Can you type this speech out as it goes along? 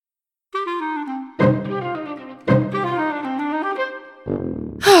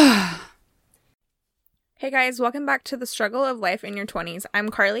Hey guys, welcome back to the struggle of life in your 20s. I'm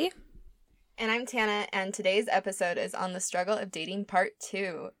Karlie. And I'm Tanna, and today's episode is on the struggle of dating part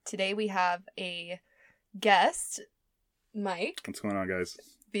 2. Today we have a guest, Mike. What's going on, guys?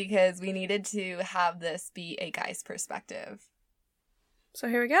 Because we needed to have this be a guy's perspective. So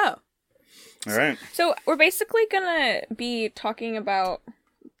here we go. All right. So we're basically gonna be talking about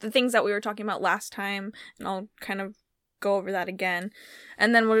the things that we were talking about last time, and I'll kind of go over that again.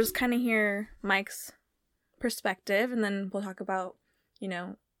 And then we'll just kind of hear Mike's perspective, and then we'll talk about,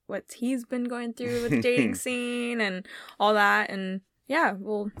 what he's been going through with the dating scene and all that. And yeah,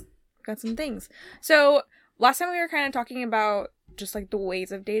 we'll got some things. So last time we were kind of talking about just like the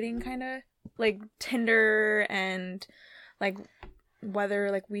ways of dating, kind of like Tinder and like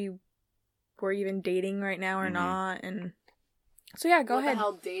whether like we were even dating right now or not. And so yeah, go ahead. What the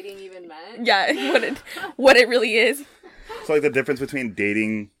hell dating even meant? Yeah, what it really is. So like the difference between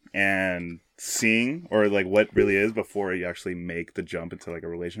dating and seeing, or like what really is before you actually make the jump into like a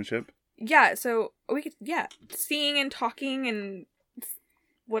relationship. Yeah, so we could, seeing and talking and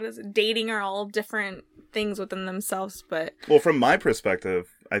dating are all different things within themselves, but... Well, from my perspective,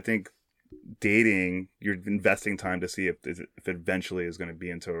 I think dating, you're investing time to see if it eventually is going to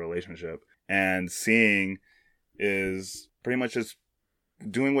be into a relationship. And seeing is pretty much just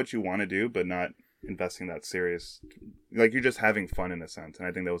doing what you want to do, but not investing that serious. Like, you're just having fun in a sense. And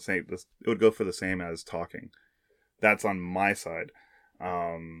I think it would go for the same as talking. That's on my side.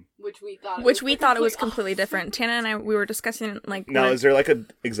 Which we thought it was completely different. Tanna and we were discussing like... Now, is there like an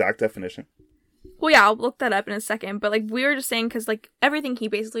exact definition? Well, yeah, I'll look that up in a second. But like we were just saying, because like everything he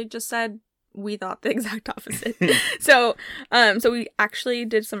basically just said, we thought the exact opposite. So we actually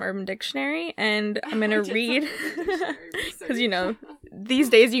did some Urban Dictionary, and I'm gonna read because these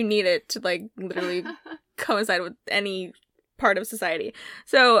days you need it to like literally coincide with any part of society.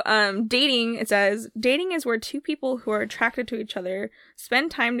 So dating, it says, dating is where two people who are attracted to each other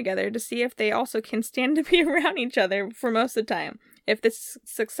spend time together to see if they also can stand to be around each other for most of the time. If this is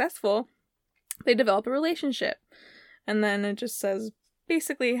successful, they develop a relationship. And then it just says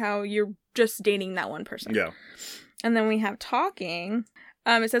basically how you're just dating that one person. Yeah. And then we have talking.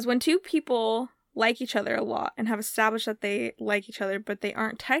 It says when two people like each other a lot and have established that they like each other, but they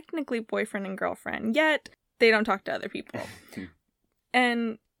aren't technically boyfriend and girlfriend yet, they don't talk to other people.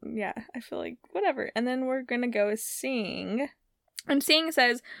 And yeah, I feel like whatever. And then we're gonna go with seeing. And seeing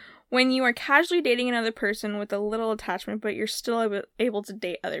says when you are casually dating another person with a little attachment, but you're still able to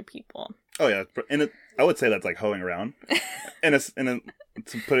date other people. Oh yeah, and I would say that's like hoeing around,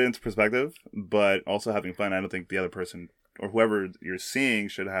 to put it into perspective, but also having fun. I don't think the other person or whoever you're seeing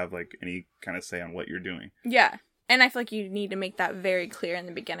should have like any kind of say on what you're doing. Yeah, and I feel like you need to make that very clear in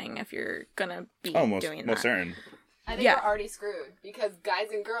the beginning if you're gonna be doing that. Most certain. I think we're already screwed because guys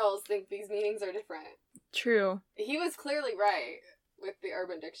and girls think these meanings are different. True. He was clearly right with the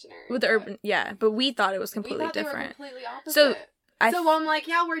Urban Dictionary. But we thought it was completely different. They were completely opposite. So I'm like,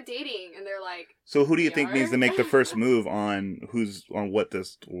 yeah, we're dating, and they're like, so who do you think needs to make the first move on what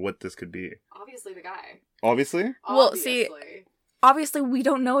this could be? Obviously the guy. Obviously? Well, see, obviously we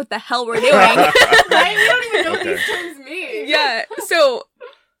don't know what the hell we're doing. Right? We don't even know what these terms mean. Yeah, so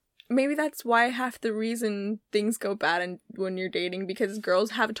maybe that's why half the reason things go bad when you're dating, because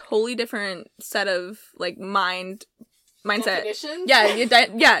girls have a totally different set of like mindset. Definitions?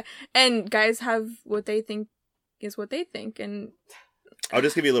 Yeah, and guys have what they think is what they think, and I'll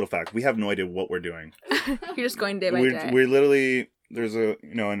just give you a little fact. We have no idea what we're doing. You're just going day by day. We're literally, there's in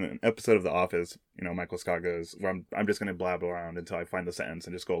an episode of The Office, Michael Scott goes, where I'm just going to blab around until I find the sentence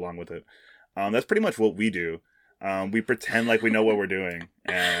and just go along with it. That's pretty much what we do. We pretend like we know what we're doing,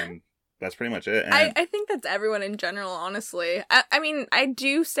 and that's pretty much it. And I think that's everyone in general, honestly. I mean, I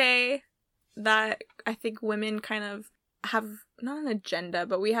do say that I think women kind of have not an agenda,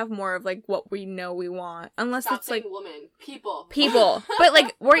 but we have more of like what we know we want, unless Stop it's like woman, people. But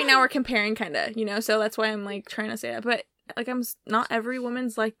like right now we're comparing, kind of, so that's why I'm like trying to say that. But like, not every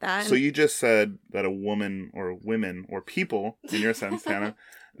woman's like that. So you just said that a woman or women or people, in your sense, Tanna,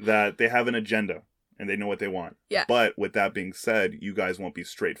 that they have an agenda and they know what they want. Yeah. But with that being said, you guys won't be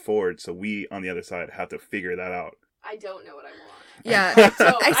straightforward, so we on the other side have to figure that out. I don't know what I want. Yeah, that's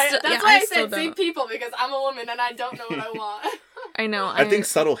why I said same people, because I'm a woman and I don't know what I want. I know. I think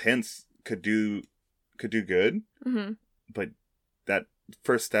subtle hints could do good, but that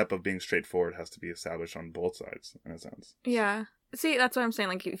first step of being straightforward has to be established on both sides, in a sense. Yeah. See, that's what I'm saying.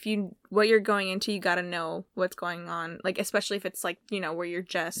 Like, what you're going into, you gotta know what's going on. Like, especially if it's like, where you're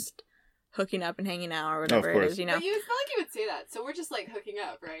just hooking up and hanging out or whatever course. it is, you know. But it's not like you would say that. So we're just like hooking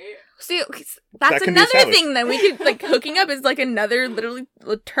up, right? See, That that's can be another established. thing that we could, like, hooking up is like another literally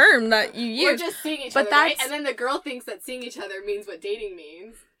term that you use. We're just seeing each But other, right? that's- And then the girl thinks that seeing each other means what dating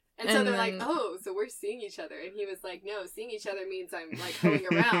means. And so And they're like, then- oh, so we're seeing each other. And he was like, no, seeing each other means I'm, like, hoeing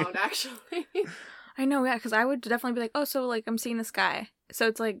around, actually. I know, yeah, because I would definitely be like, oh, so, like, I'm seeing this guy. So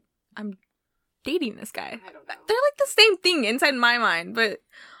it's like, I'm dating this guy. I don't know. They're like the same thing inside my mind, but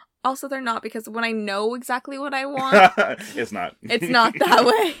also they're not, because when I know exactly what I want, It's not. it's not that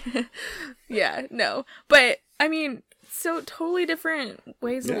way. Yeah, no. But, I mean, so totally different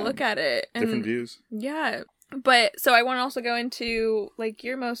ways to Yeah. look at it. And Different views. yeah. But, so I want to also go into, like,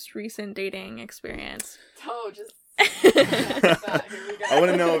 your most recent dating experience. Oh, just... Here we go. I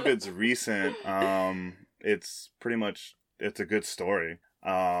want to know if it's recent. It's pretty much, it's a good story.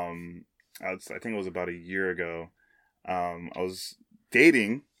 I think it was about a year ago. I was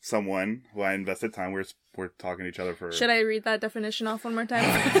dating someone who I invested time. We're talking to each other for... Should I read that definition off one more time?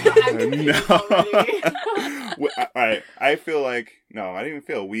 I'm confused already. All right. I feel like, no, I didn't even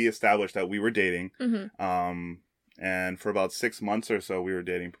feel. We established that we were dating. Mm-hmm. And for about 6 months or so, we were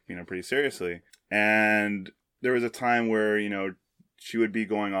dating, pretty seriously. And there was a time where, she would be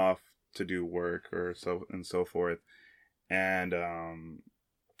going off to do work or so and so forth. And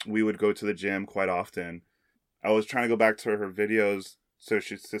we would go to the gym quite often. I was trying to go back to her videos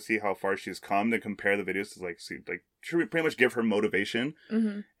to see how far she's come, to compare the videos to pretty much give her motivation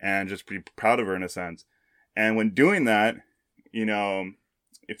Mm-hmm. and just be proud of her in a sense. And when doing that,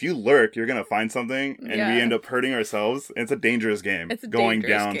 if you lurk, you're going to find something, and Yeah. we end up hurting ourselves. It's a dangerous game. It's a going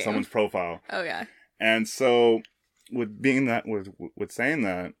dangerous down game. someone's profile. Oh, yeah. And so with saying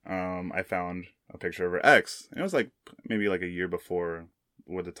that, I found a picture of her ex. And it was maybe a year before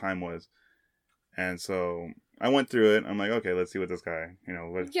what the time was. And so I went through it. I'm like, okay, let's see what this guy,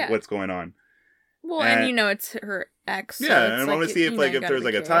 what's going on. Well, And- and it's her ex. So Yeah, it's and I want to see if if there's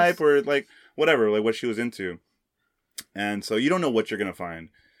a type or whatever, what she was into. And so you don't know what you're going to find.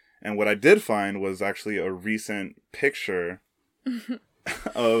 And what I did find was actually a recent picture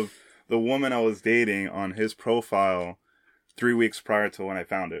of the woman I was dating on his profile 3 weeks prior to when I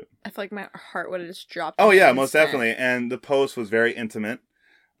found it. I feel like my heart would have just dropped. Oh in yeah, an most instant. definitely. And the post was very intimate.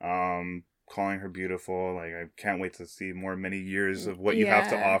 Calling her beautiful. I can't wait to see many years of what you have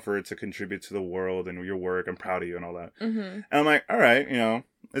to Yeah. offer to contribute to the world and your work. I'm proud of you and all that. Mm-hmm. And I'm like, all right,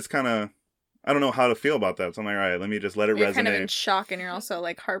 it's kind of, I don't know how to feel about that. So I'm like, all right, let me just let it You're resonate. kind of in shock, and you're also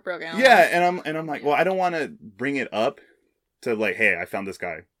heartbroken. Yeah, and I'm like, well, I don't want to bring it up to hey, I found this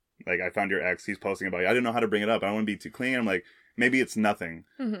guy. I found your ex. He's posting about you. I didn't know how to bring it up. I don't want to be too clean. I'm like, maybe it's nothing.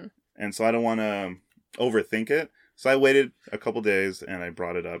 Mm-hmm. And so I don't want to overthink it. So I waited a couple days and I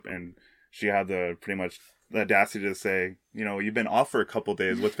brought it up, and she had pretty much the audacity to say, you've been off for a couple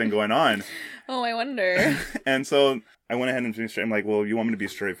days. What's been going on? Oh, I wonder. And so I went ahead and finished. I'm like, well, you want me to be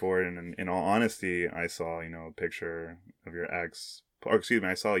straightforward? And in all honesty, I saw, a picture of your ex, or excuse me,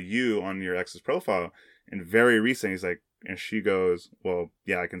 I saw you on your ex's profile, and very recent. He's like, and she goes, well,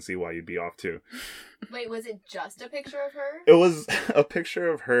 yeah, I can see why you'd be off too. Wait, was it just a picture of her? It was a picture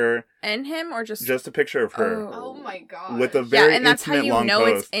of her, And him, or just just a picture of her Oh my god. with a very and that's how intimate you long know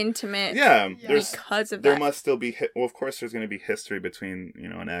post. it's intimate. Yeah, Yeah. there's because of there that. must still be well, of course there's going to be history between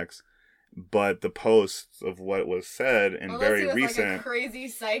an ex, but the posts of what was said and Unless very he was recent, like a crazy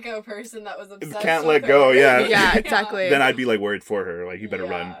psycho person that was obsessed can't with let go, her. yeah. Yeah, exactly. then I'd be worried for her, you better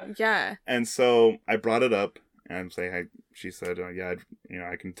run. Yeah. And so I brought it up and I'm saying, hey, she said, yeah,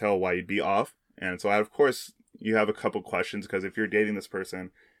 I can tell why you'd be off. And so of course you have a couple questions, because if you're dating this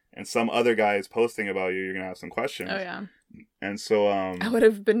person and some other guy is posting about you, you're gonna have some questions. Oh yeah. And so I would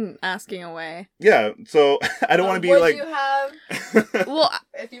have been asking away. yeah, so I don't want to be Would like you have, Well,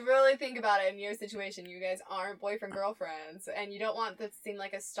 if you really think about it, in your situation, you guys aren't boyfriend girlfriends, and you don't want this to seem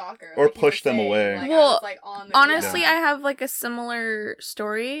like a stalker, Or like you push were them saying, away. I Well, was, on the honestly, Yeah. I have a similar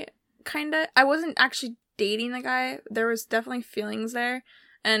story, kind of. I wasn't actually dating the guy. There was definitely feelings there,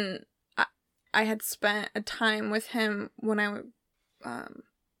 and I had spent a time with him when I was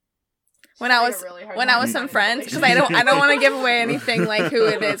some friends, because I don't want to give away anything who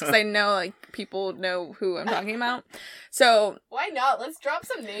it is, because I know people know who I'm talking about. So Why not? Let's drop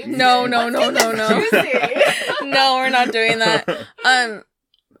some names. No, here. no, Let's no, get no, this no. juicy. no, we're not doing that. And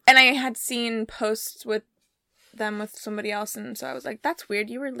I had seen posts with them with somebody else, and so I was like, that's weird.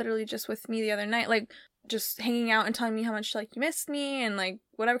 You were literally just with me the other night, just hanging out and telling me how much you missed me and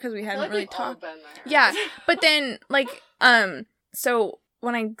whatever, because we I feel hadn't like really we've all talked. been there. Yeah, but then so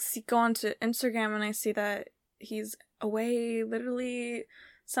when I go onto Instagram and I see that he's away literally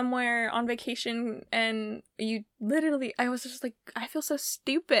somewhere on vacation and you literally, I was just like, I feel so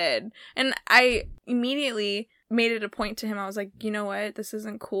stupid. And I immediately made it a point to him. I was like, you know what? This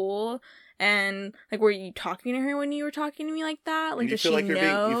isn't cool. And like, were you talking to her when you were talking to me like that? Like, does she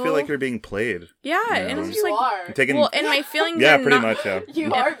know? You feel like you're being played. Yeah, and it's just like, well, and my feelings yeah, are pretty not, much, yeah.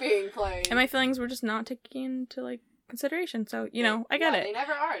 You are being played. And my feelings were just not taken into like consideration. So, you know, I get it. They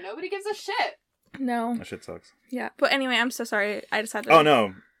never are. Nobody gives a shit. No. That shit sucks. Yeah. But anyway, I'm so sorry. I just had to... Oh,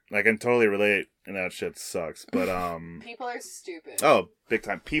 no. I can totally relate, and that shit sucks. But, people are stupid. Oh, big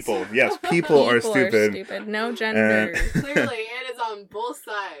time. People. Yes, people are stupid. No gender. Clearly, it is on both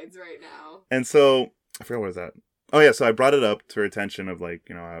sides right now. And so, I forgot what was that. Oh, yeah, so I brought it up to her attention of, like,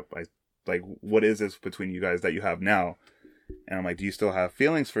 you know, I like, what is this between you guys that you have now? And I'm like, do you still have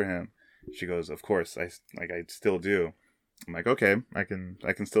feelings for him? She goes, of course, I still do. I'm like, okay, I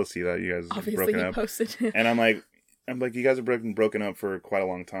can still see that you guys obviously broken up. Posted it. And I'm like, you guys have broken up for quite a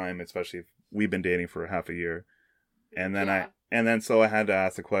long time, especially if we've been dating for half a year. And then so I had to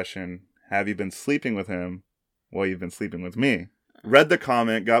ask the question, have you been sleeping with him while you've been sleeping with me? Read the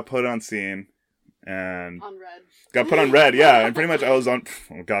comment, got put on scene, and on red. Got put on red, yeah. And pretty much I was on,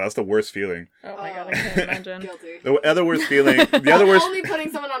 oh god, that's the worst feeling. Oh my god, I can't imagine. Guilty. The other worst feeling, only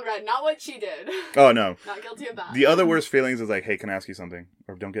putting someone on red, not what she did. Oh no. Not guilty of that. The other worst feelings is like, hey, can I ask you something?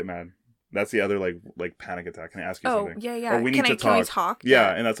 Or don't get mad. That's the other like panic attack. Can I ask you something? Oh, yeah. Or we need to talk. Can we talk?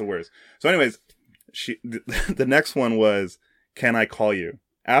 Yeah, and that's the worst. So anyways, the next one was, can I call you?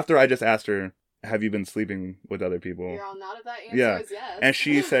 After I just asked her, have you been sleeping with other people? You're all not of that answer is yes. And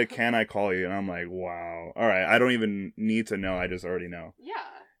she said, can I call you? And I'm like, wow. All right. I don't even need to know. I just already know. Yeah.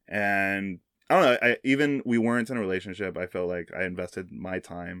 And I don't know. Even we weren't in a relationship. I felt like I invested my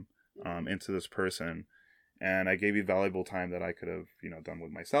time into this person. And I gave you valuable time that I could have, done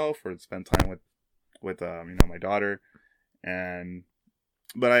with myself or spent time with my daughter.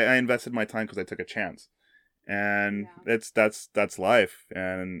 But I invested my time because I took a chance. And that's life,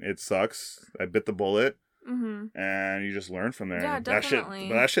 and it sucks. I bit the bullet, and you just learn from there. Yeah, definitely.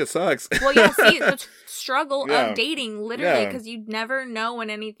 That shit sucks. Well, yeah. See, the struggle of dating, literally, because you never know when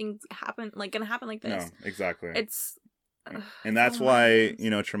anything's gonna happen like this. No, exactly. It's, and that's why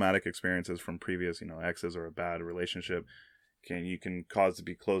traumatic experiences from previous exes or a bad relationship can cause to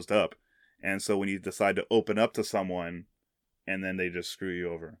be closed up, and so when you decide to open up to someone, and then they just screw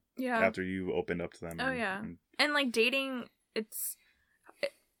you over. Yeah. After you opened up to them. Oh, and like dating,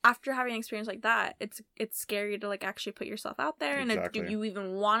 after having an experience like that, it's scary to like actually put yourself out there. Exactly. And do you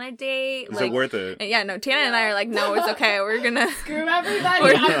even want to date? Is it worth it? Yeah, no, Tanna and I are like, no, it's okay. We're gonna screw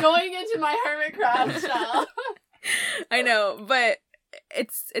everybody. I'm going into my hermit crab shell. I know, but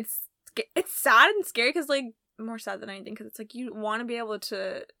it's sad and scary because like more sad than anything because it's like you want to be able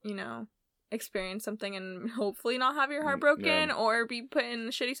to experience something and hopefully not have your heart broken or be put in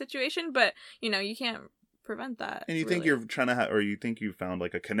a shitty situation, but you can't prevent that. And you think you're trying to or you think you found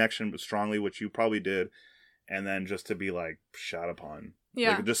like a connection strongly, which you probably did, and then just to be like shat upon,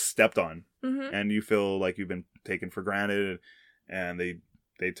 like just stepped on, and you feel like you've been taken for granted, and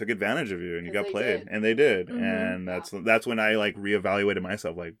they took advantage of you, and you got played, and they did, and that's when I like reevaluated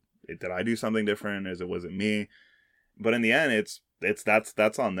myself, like did I do something different? Was it me? But in the end,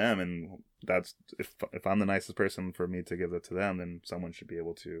 that's on them, and that's if I'm the nicest person for me to give that to them, then someone should be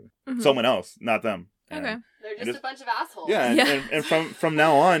able to someone else, not them. Okay, they're just a bunch of assholes. Yeah, and from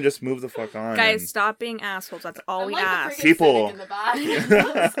now on, just move the fuck on. Guys, stop being assholes. That's all we ask. People, in the back.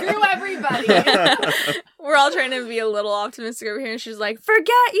 Screw everybody. We're all trying to be a little optimistic over here, and she's like,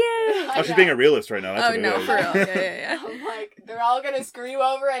 "Forget you." Oh, she's being a realist right now. That's no, for real. Yeah. I'm like, they're all gonna screw you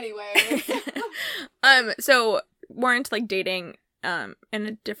over anyway. So we're into like dating in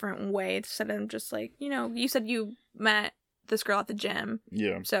a different way instead of just like you said you met this girl at the gym.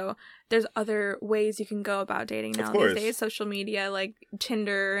 Yeah. So there's other ways you can go about dating now these days. Social media like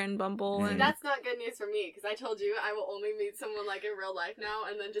Tinder and Bumble. And that's not good news for me because I told you I will only meet someone like in real life now,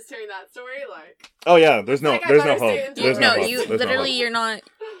 and then just hearing that story like. Oh yeah, there's no hope. There's no hope.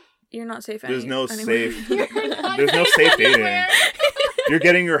 You're not safe. There's no anywhere. safe. There's no safe dating. You're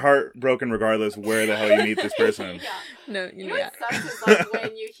getting your heart broken regardless where the hell you meet this person. Yeah. No, you know what sucks is like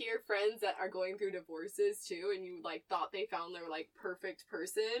when you hear friends that are going through divorces too, and you like thought they found their like perfect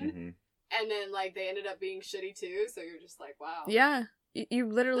person, and then like they ended up being shitty too. So you're just like, wow. Yeah. You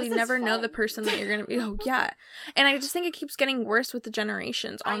literally never know the person that you're going to be. Oh, yeah. And I just think it keeps getting worse with the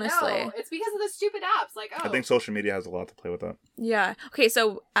generations, honestly. I know. It's because of the stupid apps. Like, I think social media has a lot to play with that. Yeah. Okay,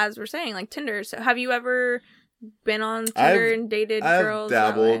 so as we're saying, like Tinder. So have you ever been on Tinder and dated girls?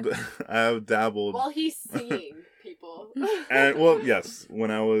 I've dabbled. Well, he's seeing people. And well, yes.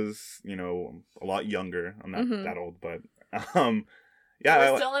 When I was, a lot younger. I'm not that old, but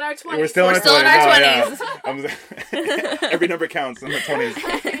Yeah, we're still in our 20s. We're still in our 20s. Yeah. Every number counts in the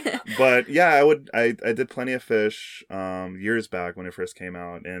 20s. But yeah, I did Plenty of Fish years back when it first came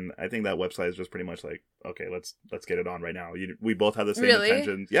out, and I think that website is just pretty much like, okay, let's get it on right now. We both have the same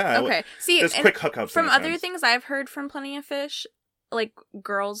intentions. Yeah. Okay. See, there's quick hookups. From other things I've heard from Plenty of Fish, like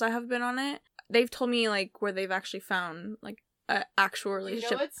girls that have been on it, they've told me like where they've actually found like an actual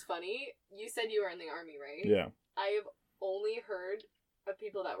relationship. You know what's funny? You said you were in the army, right? Yeah. I have only heard of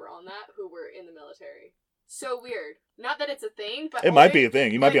people that were on that who were in the military. So weird. Not that it's a thing, but it might be a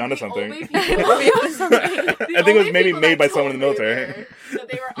thing. You might be onto something. I think it was maybe made by someone in the military. That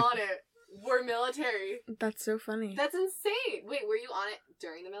they were on it were military. That's so funny. That's insane. Wait, were you on it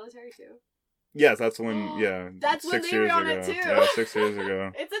during the military too? Yes, that's when. Yeah, that's 6 when they were on it too. Yeah, 6 years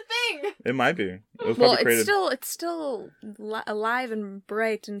ago. It's a thing. It might be. It was well, probably it's created. still alive and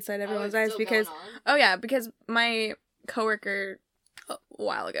bright inside everyone's eyes because because my coworker a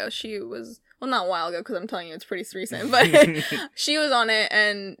while ago, she was, well, not a while ago because I'm telling you it's pretty recent, but she was on it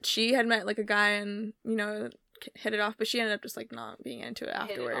and she had met like a guy and hit it off, but she ended up just like not being into it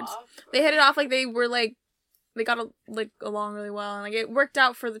afterwards. They hit it off, like they were like they got along really well and like it worked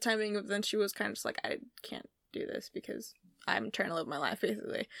out for the time being, but then she was kind of just like, I can't do this because I'm trying to live my life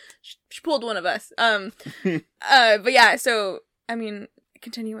basically. She pulled one of us. But yeah, so I mean,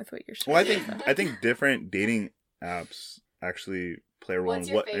 continue with what you're saying. Well, I think different dating apps actually play a role. What's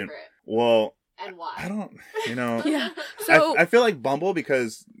your favorite? Well, and why? I don't, yeah. So I feel like Bumble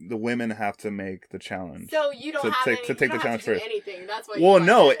because the women have to make the challenge. So you don't have to take the challenge first. Anything. That's why. Well,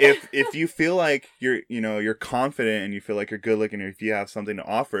 no. If you feel like you're confident and you feel like you're good looking, or if you have something to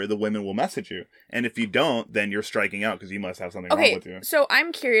offer, the women will message you. And if you don't, then you're striking out because you must have something wrong with you. So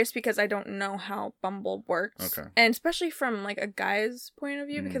I'm curious because I don't know how Bumble works. Okay. And especially from like a guy's point of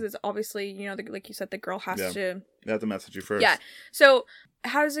view, because it's obviously like you said, the girl has to. They have to message you first. Yeah. So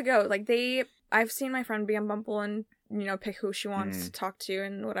how does it go? Like I've seen my friend be on Bumble and, pick who she wants to talk to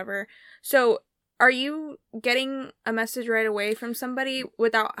and whatever. So are you getting a message right away from somebody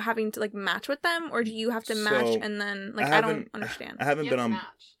without having to, like, match with them? Or do you have to match and then, like, I don't understand. I haven't been on...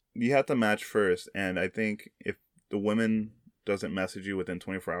 Match. You have to match first. And I think if the woman doesn't message you within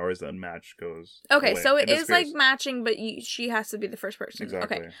 24 hours, that match goes Okay, away. so it is, like, matching, but she has to be the first person.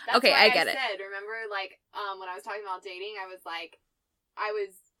 Exactly. Okay, That's okay, why I get it. Remember, like, when I was talking about dating, I was like, I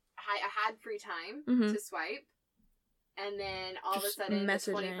had free time to swipe, and then all of a sudden the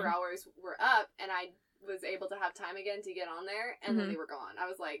 24 hours were up, and I was able to have time again to get on there, and then they were gone. I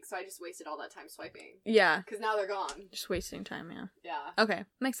was like, so I just wasted all that time swiping. Yeah. Because now they're gone. Just wasting time, yeah. Yeah. Okay,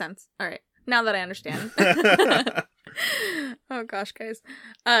 makes sense. All right, now that I understand. Oh gosh, guys.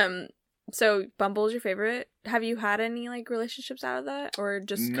 So Bumble is your favorite. Have you had any like relationships out of that, or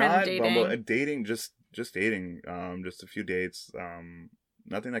just kind of dating? Bumble, dating, just dating. Just a few dates.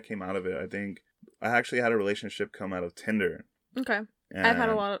 Nothing that came out of it. I think I actually had a relationship come out of Tinder. Okay. I've had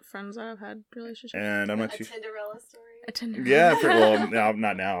a lot of friends that have had relationships. And I'm not too... Tinderella story? A Tinderella. Yeah, well, no,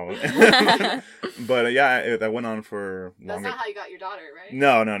 not now. But yeah, that went on for longer. That's not how you got your daughter, right?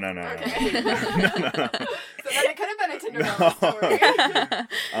 No. Okay. No. So then it could have been a Tinderella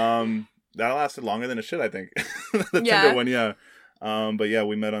story. That lasted longer than it should, I think. The Tinder one, yeah. But yeah,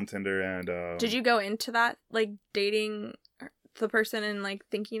 we met on Tinder and... Did you go into that, like, dating the person and, like,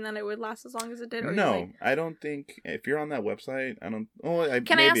 thinking that it would last as long as it did? Or no, I don't think... If you're on that website, I don't... Oh,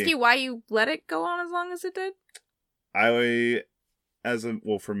 Can I ask you why you let it go on as long as it did?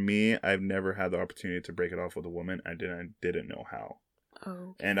 For me, I've never had the opportunity to break it off with a woman. I didn't know how.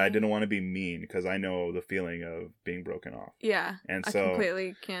 Okay. And I didn't want to be mean because I know the feeling of being broken off. Yeah. And I so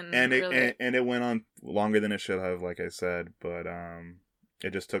completely can. And it went on longer than it should have, like I said. But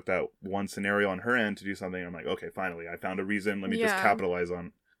it just took that one scenario on her end to do something. I'm like, okay, finally, I found a reason. Let me just capitalize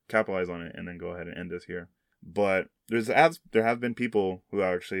on it, and then go ahead and end this here. But there have been people who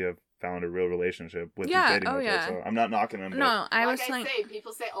actually have found a real relationship with these dating websites. So I'm not knocking them. No,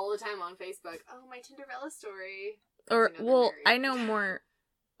 people say all the time on Facebook, "Oh, my Tinderella story." Or I know more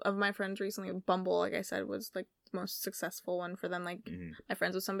of my friends recently. Bumble, like I said, was like the most successful one for them. Like my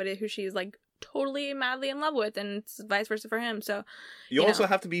friends with somebody who she's like totally madly in love with, and it's vice versa for him. So you also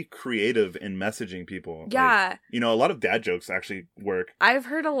have to be creative in messaging people. Yeah, like, a lot of dad jokes actually work. I've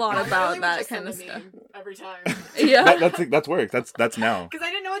heard a lot about that kind of stuff every time. Yeah, that's work. That's now. Because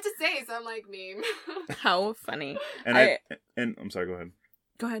I didn't know what to say, so I'm like, meme. How funny. And I'm sorry. Go ahead.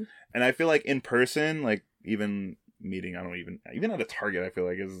 Go ahead. And I feel like in person, like even meeting, I don't even at a Target, I feel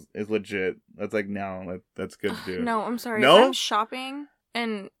like is legit. That's like now that's good to do. No, I'm sorry. No? If I'm shopping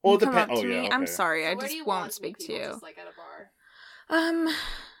and you come up to me, okay. I'm sorry. So I just won't speak to you. Just like at a bar?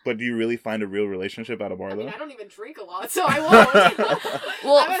 But do you really find a real relationship at a bar, though? I mean, I don't even drink a lot, so I won't.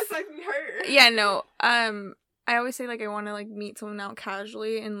 Well, I was like her. Yeah, no. I always say, like, I want to, like, meet someone out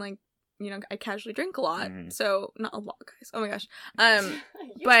casually, and, like, you know, I casually drink a lot, so, not a lot, guys. Oh my gosh.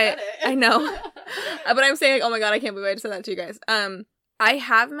 But, I know. But I'm saying, like, oh my god, I can't believe I just said that to you guys. I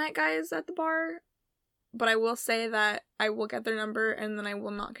have met guys at the bar, but I will say that I will get their number, and then I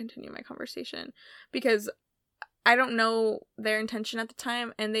will not continue my conversation, because I don't know their intention at the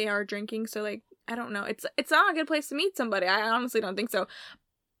time, and they are drinking, so, like, I don't know. It's not a good place to meet somebody. I honestly don't think so.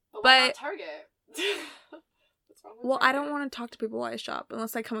 But why not Target? Well, I don't want to talk to people while I shop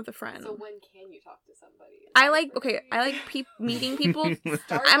unless I come with a friend. So when can you talk to somebody? I like meeting people.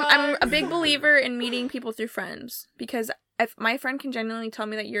 I'm a big believer in meeting people through friends, because if my friend can genuinely tell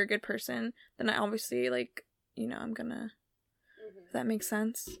me that you're a good person, then I obviously, like, you know, I'm gonna. If that makes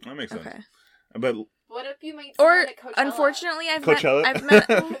sense. That makes sense. Okay. But what if you meet someone at Coachella? Unfortunately, I've Coachella? met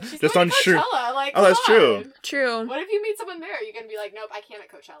just on Coachella. Like, oh, that's true. True. What if you meet someone there? You're gonna be like, nope, I can't at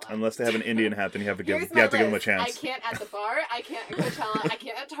Coachella. Unless they have an Indian hat, then you have to give give them a chance. I can't at the bar. I can't at Coachella. I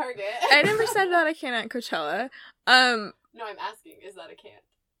can't at Target. I never said that I can't at Coachella. No, I'm asking. Is that a can't?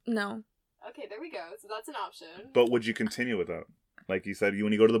 No. Okay, there we go. So that's an option. But would you continue with that? Like you said,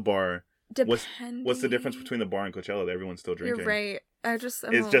 when you go to the bar, Depending. what's the difference between the bar and Coachella that everyone's still drinking? You're right. It's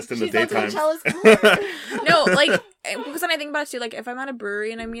just in the daytime. No, like, because when I think about it too, like, if I'm at a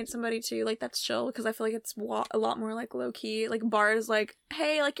brewery and I meet somebody too, like, that's chill, because I feel like it's a lot more, like, low key. Like, bars, like,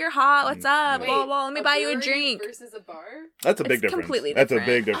 hey, like, you're hot, what's up? Wait, blah blah. Let me buy you a drink. Versus a bar. That's a big difference. Completely That's different.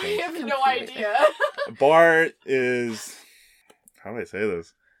 a big difference. I have no idea. A bar is, how do I say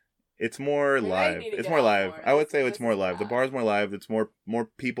this? It's more live. It's more live. I would say it's more live. The bar's more live. It's more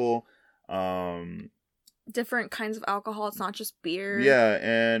people. Different kinds of alcohol. It's not just beer. Yeah,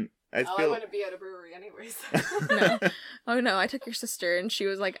 and I wouldn't be at a brewery anyways. No. Oh no, I took your sister and she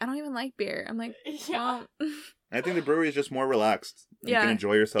was like, I don't even like beer. I'm like, yeah. well. I think the brewery is just more relaxed. You can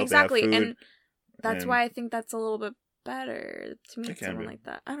enjoy yourself. Exactly, they have food, and that's why I think that's a little bit better to meet someone like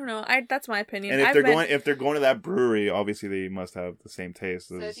that. I don't know. That's my opinion. And if they're going to that brewery, obviously they must have the same taste.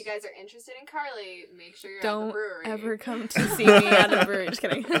 So if you guys are interested in Karlie, make sure you're don't at the brewery. ever come to see me at a brewery. Just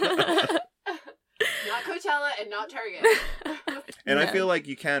kidding. Not Coachella and not Target. And I feel like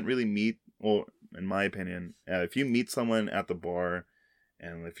you can't really meet, well, in my opinion, if you meet someone at the bar,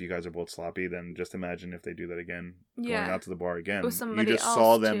 and if you guys are both sloppy, then just imagine if they do that again, going out to the bar again. With somebody you just else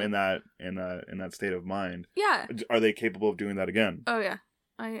saw them too. in that state of mind. Yeah. Are they capable of doing that again? Oh yeah.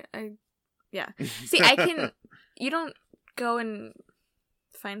 Yeah. See, you don't go and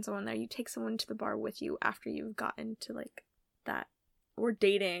find someone there. You take someone to the bar with you after you've gotten to, like, that or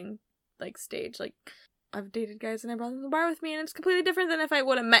dating, like, stage. Like, I've dated guys and I brought them to the bar with me, and it's completely different than if I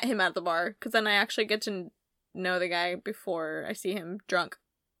would have met him at the bar, because then I actually get to know the guy before I see him drunk,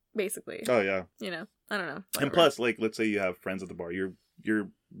 basically. Oh yeah. You know, I don't know. Whatever. And plus, like, let's say you have friends at the bar, you're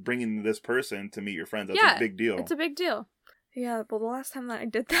bringing this person to meet your friends. That's a big deal. It's a big deal. Yeah, but the last time that I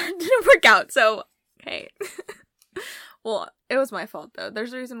did that didn't work out, so hey. Well, it was my fault though.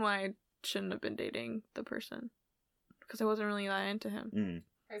 There's a reason why I shouldn't have been dating the person, because I wasn't really that into him.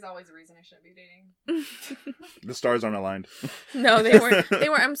 There's always a reason I shouldn't be dating. The stars aren't aligned. No, they weren't.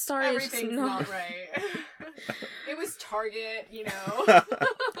 I'm sorry. Everything's not right. It was Target, you know.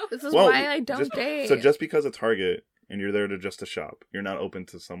 This is why I don't date. So just because it's Target and you're there to shop, you're not open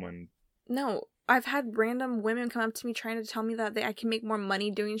to someone. No, I've had random women come up to me trying to tell me that I can make more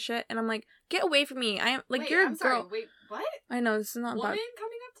money doing shit, and I'm like, get away from me. I am like, you're a girl. Sorry, wait, what? I know this is not Woman bad.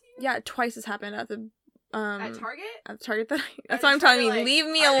 coming up to you? Yeah, twice has happened at the at Target? At Target that's why I'm telling you, like, leave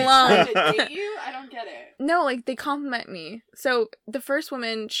me are alone. They trying to date you? I don't get it. No, like, they compliment me. So the first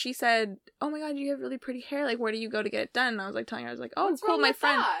woman, she said, "Oh my god, you have really pretty hair. Like, where do you go to get it done?" And I was like telling her, I was like, "Oh, What's cool, wrong my with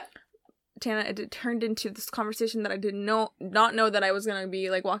friend." That? Tana, it turned into this conversation that I did not know that I was gonna be,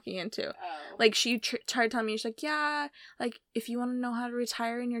 like, walking into. Oh. Like, she tried telling me, she's like, yeah, like, if you want to know how to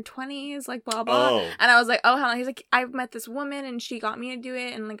retire in your 20s, like, blah blah. Oh. And I was like, oh, hell no. He's like, I've met this woman and she got me to do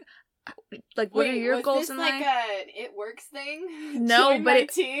it, and like what are your goals in life? Was this like a it works thing? No, Join but my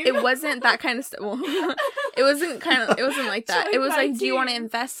team? it wasn't that kind of stuff. Well, it wasn't like that. Join It was my like, do you want to team.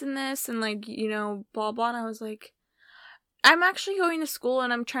 invest in this, and, like, you know, blah blah. And I was like, I'm actually going to school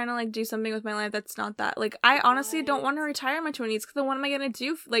and I'm trying to, like, do something with my life that's not that. Like, I honestly don't want to retire in my 20s, because then what am I going to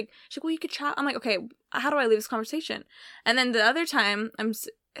do? Like, she's like, well, you could travel. I'm like, okay, how do I leave this conversation? And then the other time,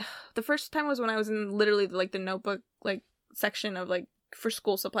 the first time was when I was in literally, like, the notebook, like, section of, like, for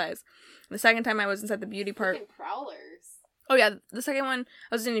school supplies. The second time I was inside the beauty part. Fucking prowlers. Oh yeah, the second one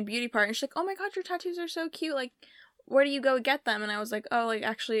I was in the beauty part, and she's like, "Oh my god, your tattoos are so cute. Like, where do you go get them?" And I was like, "Oh, like,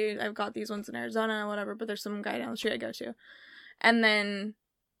 actually, I've got these ones in Arizona or whatever, but there's some guy down the street I go to." And then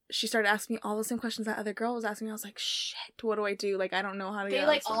she started asking me all the same questions that other girl was asking me. I was like, shit, what do I do? Like, I don't know how to They, get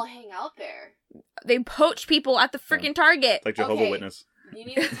like, all hang out there. They poach people at the freaking Target. Like Jehovah's Witness. You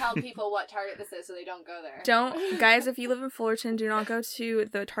need to tell people what Target this is so they don't go there. Guys, if you live in Fullerton, do not go to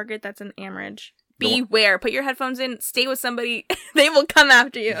the Target that's in Amherst. Beware. Put your headphones in. Stay with somebody. They will come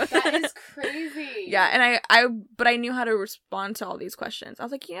after you. That is crazy. Yeah, and but I knew how to respond to all these questions. I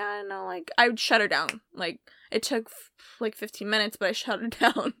was like, yeah, no, like, I would shut her down. Like, it took, like, 15 minutes, but I shut her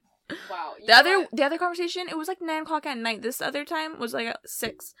down. Wow. The other conversation, it was like 9 o'clock at night. This other time was like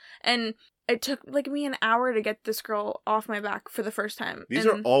 6. And it took like me an hour to get this girl off my back for the first time. These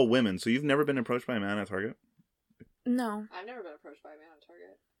are all women, so you've never been approached by a man at Target? No. I've never been approached by a man at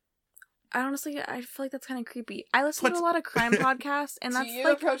Target. I feel like that's kind of creepy. I listen to a lot of crime podcasts, and that's Do you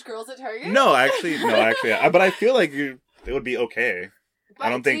like... approach girls at Target? No, actually, but I feel like it would be okay. I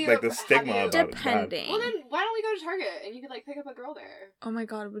don't think, like, the stigma about it. Depending. Well, then, why don't we go to Target, and you could, like, pick up a girl there? Oh my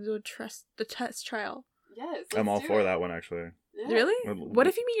god, we'll do the test trial. Yes, I'm all for that one, actually. Yeah. Really? What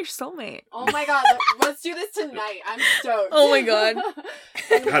if you meet your soulmate? Oh my god, let's do this tonight. I'm stoked. Oh my god.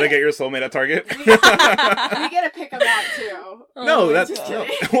 How to get your soulmate at Target? We get to pick them out, too. No, that's... No.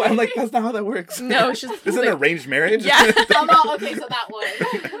 I'm like, that's not how that works. No, it's just... This is an arranged marriage? Yeah. Okay, so that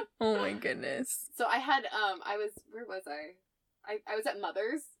one. Oh my goodness. So I had, where was I? I was at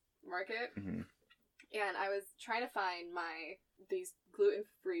Mother's Market, and I was trying to find these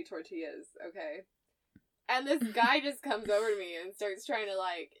gluten-free tortillas, okay? And this guy just comes over to me and starts trying to,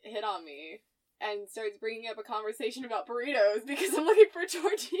 like, hit on me, and starts bringing up a conversation about burritos because I'm looking for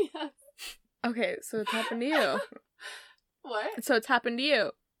tortillas. Okay, so it's happened to you. What? So it's happened to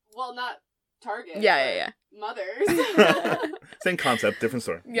you. Well, not Target. Yeah. Mother's. Same concept, different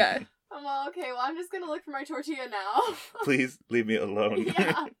store. Yeah. I'm all, okay, well, I'm just gonna look for my tortilla now. Please leave me alone.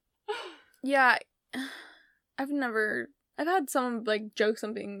 Yeah. Yeah. I've had someone, like, joke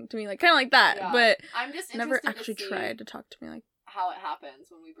something to me, like, kind of like that, but I'm just never actually tried to talk to me like how it happens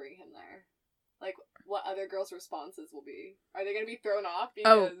when we bring him there. Like, what other girls' responses will be. Are they gonna be thrown off?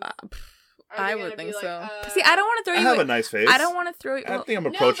 Because I would think so. See, I don't want to throw you... I have a nice face. I don't want to throw you... I think I'm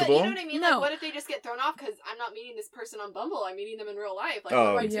approachable. No, but you know what I mean? Like, what if they just get thrown off because I'm not meeting this person on Bumble, I'm meeting them in real life? Like,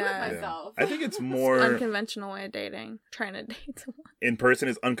 what do I do with myself? I think it's more... unconventional way of dating. Trying to date someone. In person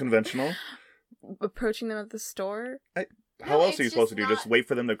is unconventional? Approaching them at the store? How else are you supposed to do? Just wait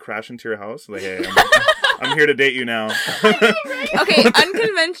for them to crash into your house? Like, hey, I'm here to date you now. Okay,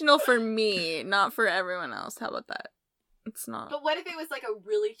 unconventional for me, not for everyone else. How about that? It's not. But what if it was, like, a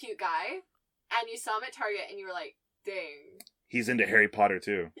really cute guy, and you saw him at Target, and you were like, dang. He's into Harry Potter,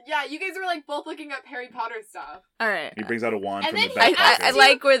 too. Yeah, you guys were, like, both looking up Harry Potter stuff. All right. He brings out a wand and from the back pocket. I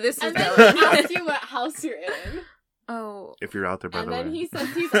like where this is going. And then he asked you what house you're in. Oh. If you're out there, by the way. And then he says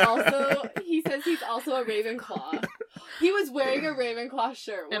he's also a Ravenclaw. He was wearing a Ravenclaw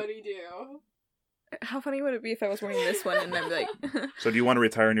shirt. What do you do? How funny would it be if I was wearing this one and I'm like... So do you want to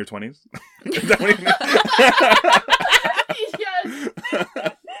retire in your 20s? Is that what you mean? Yes.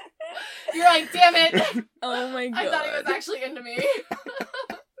 You're like, damn it. Oh my god. I thought he was actually into me.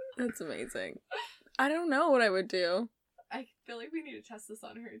 That's amazing. I don't know what I would do. I feel like we need to test this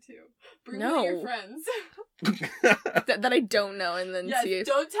on her too. Bring one of your friends. that I don't know and then see if...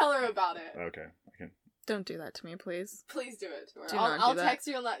 don't tell her about it. Okay. Don't do that to me, please. Please do it to her. Do not I'll do that. text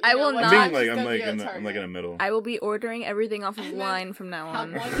you and let you I know will not. I'm like in the middle. I will be ordering everything off of line from now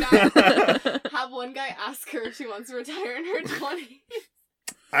on. Have one guy ask her if she wants to retire in her 20s.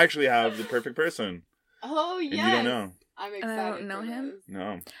 I actually have the perfect person. Oh, yes. And you don't know. I'm excited. I don't know him?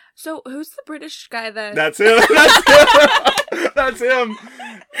 No. So, who's the British guy that... That's him! That's him!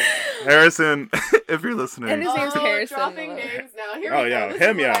 Harrison, if you're listening. And his name's Harrison. Dropping names now. Here we go.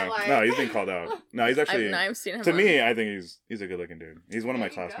 Him, yeah. Like. No, he's been called out. No, he's actually... I've seen him. To me, I think he's a good-looking dude. He's one of my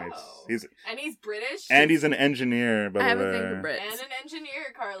classmates. And he's British. And he's an engineer, by the way. I have a thing for Brits. And an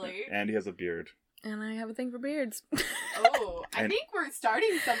engineer, Karlie. And he has a beard. And I have a thing for beards. Oh, I think we're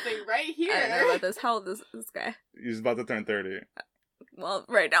starting something right here. I don't know about this. How old is this guy? He's about to turn 30. Well,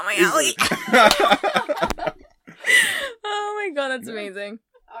 right down my alley. Oh my god, that's amazing.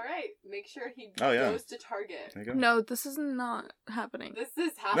 All right, make sure he goes to Target. No, this is not happening. This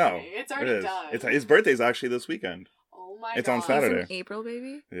is happening. No, it's already done. His birthday's actually this weekend. Oh my god. It's on Saturday. It's in April,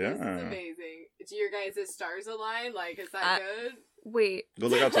 baby. Yeah. This is amazing. Do your guys' stars align? Like, is that good? Wait. Go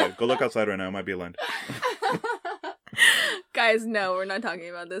look outside. Go look outside right now. It might be aligned. Guys, no, we're not talking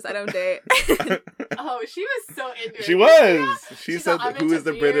about this. I don't date. Oh, she was so into it. She was. She She's said, "Who is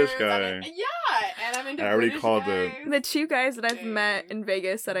the British guy?" And I'm into. I already British called guys. it. The two guys that I've met in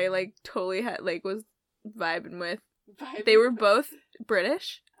Vegas that I like totally had like was vibing with. They were both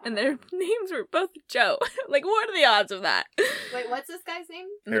British, and their names were both Joe. Like, what are the odds of that? Wait, what's this guy's name?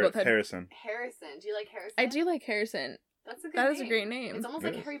 Harrison. Harrison. Do you like Harrison? I do like Harrison. That's a good name. That is a great name. It's almost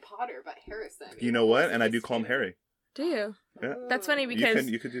like Harry Potter, but Harrison. You know what? And I do call him Harry. Do you? Yeah. That's funny because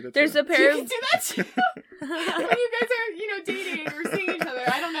you could do that there's too. a pair of... You can do that too? When you guys are, dating or seeing each other,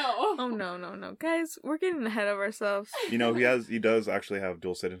 I don't know. Oh, no. Guys, we're getting ahead of ourselves. He does actually have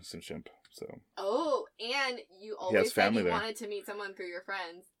dual citizenship, so. Oh, and you always said you wanted to meet someone through your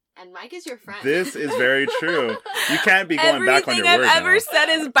friends. And Mike is your friend. This is very true. You can't be going back on your word. Everything I've ever said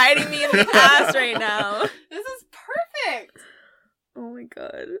is biting me in the ass right now. This is perfect. Oh my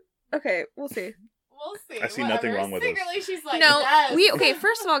god. Okay, we'll see. We'll see. I see nothing wrong with Secretly, this. she's like, no, yes. Okay,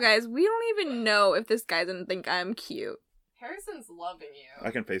 first of all, guys, we don't even know if this guy doesn't think I'm cute. Harrison's loving you. I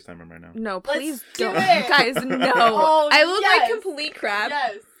can FaceTime him right now. No, please don't. It. Guys, no. Oh, I look like complete crap.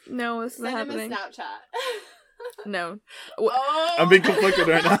 Yes. No, this isn't happening. Send him a Snapchat. No. Oh. I'm being conflicted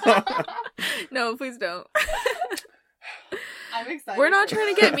right now. No, please don't. I'm excited. We're not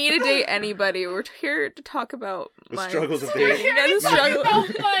trying to get me to date anybody. We're here to talk about the my struggles of dating. Yeah, the struggle.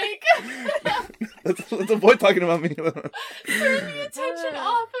 Let's avoid talking about me. Turn the attention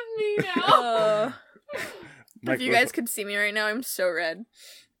off of me now. Mike, if you guys could see me right now, I'm so red.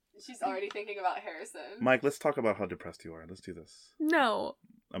 She's already thinking about Harrison. Mike, let's talk about how depressed you are. Let's do this. No.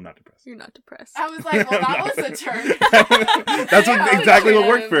 I'm not depressed. You're not depressed. I was like, well, that was a turn. That's exactly what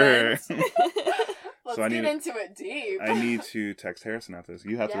worked for her. Let's get into it deep. I need to text Harrison after this.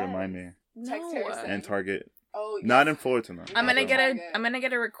 You have to remind me. Text Harrison. And target. Oh, yes. Not in Fullerton though. I'm gonna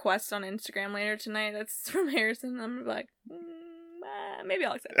get a request on Instagram later tonight. That's from Harrison. I'm gonna be like, maybe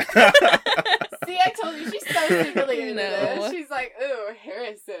I'll accept it. See, I told you she's so secretly into this. She's like, ooh,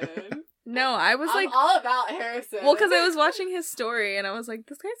 Harrison. No, I was I'm all about Harrison. Well, because I was watching his story and I was like,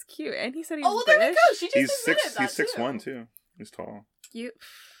 this guy's cute, and he said he's British. There we go. She just he's that 6'1" too. He's tall. Cute.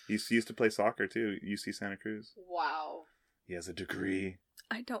 He used to play soccer too. UC Santa Cruz. Wow. He has a degree.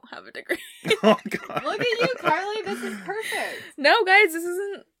 I don't have a degree. Oh god. Look at you, Karlie. This is perfect. No, guys, this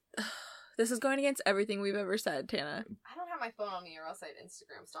isn't. This is going against everything we've ever said, Tanna. I don't have my phone on me, or else I'd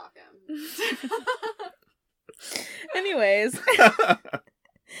Instagram stalk him. Anyways.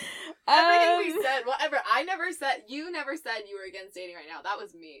 Everything we said, whatever. You never said you were against dating right now. That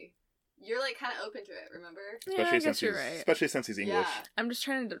was me. You're like kind of open to it, remember? Yeah, I guess you're right. Especially since he's English. Yeah. I'm just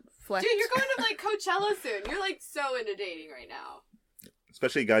trying to deflect. Dude, you're going to like Coachella soon. You're like so into dating right now.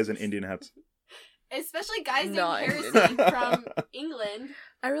 Especially guys in Indian hats. Especially guys named Harrison from England.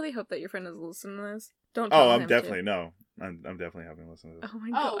 I really hope that your friend is listening to this. Don't tell him I'm definitely having listened to this. Oh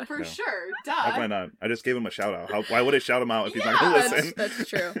my god. Oh, for sure. Duh. How can I not? I just gave him a shout out. Why would I shout him out if he's not going to listen? That's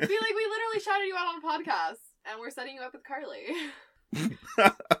true. I feel like we literally shouted you out on a podcast, and we're setting you up with Karlie.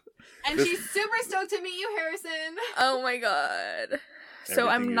 And she's super stoked to meet you, Harrison. Oh my god. So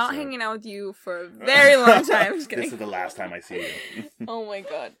I'm not hanging out with you for a very long time. Just kidding. This is the last time I see you. Oh my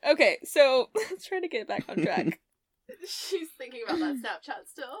god. Okay, so let's try to get back on track. She's thinking about that Snapchat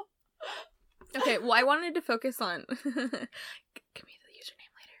still. Okay, well, I wanted to focus on... Give me the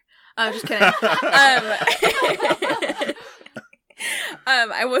username later. I'm just kidding.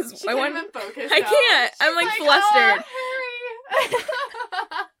 I want even focus. I can't. I'm like flustered.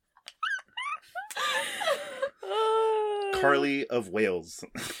 Karlie of Wales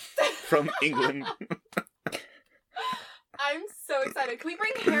from England. I'm so excited. Can we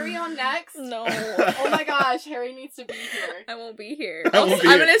bring Harry on next? No. Oh my gosh, Harry needs to be here. I won't be here. I'm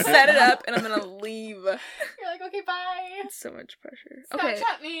gonna set it up and I'm gonna leave. You're like, okay, bye. It's so much pressure.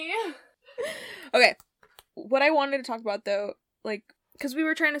 Snapchat me. Okay. What I wanted to talk about though, like, because we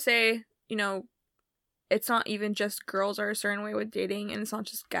were trying to say, it's not even just girls are a certain way with dating, and it's not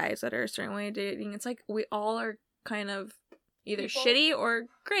just guys that are a certain way of dating. It's like we all are kind of either shitty or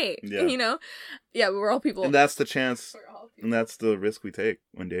great, Yeah, we're all people. And that's the chance, and that's the risk we take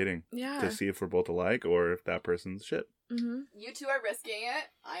when dating. Yeah. To see if we're both alike or if that person's shit. Mm-hmm. You two are risking it.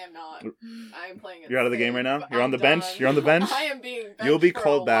 I am not. I am playing it. You're out of the game right now? You're on the bench? You're on the bench? I am being benched. You'll be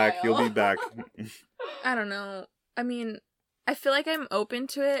called back. You'll be back. I don't know. I mean, I feel like I'm open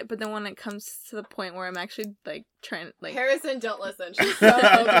to it, but then when it comes to the point where I'm actually like trying, like Harrison, don't listen. She's so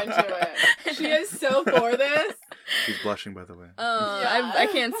open to it. She is so for this. She's blushing, by the way. Oh, yeah. I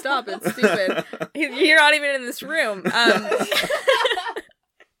can't stop. It's stupid. You're not even in this room.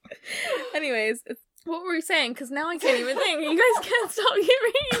 Anyways, what were we saying? Because now I can't even think. You guys can't stop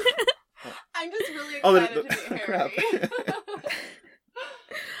hearing. I'm just really excited to meet Harry.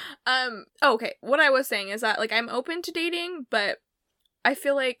 Okay, what I was saying is that, like, I'm open to dating, but I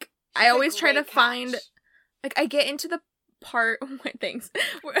feel like I always try to find, like, I get into the part things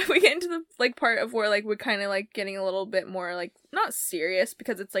we get into the like part of where like we're kind of like getting a little bit more like not serious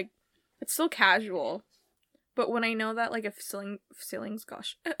because it's like it's still casual, but when I know that like if feelings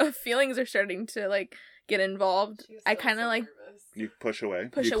are starting to like get involved, I kind of like you push away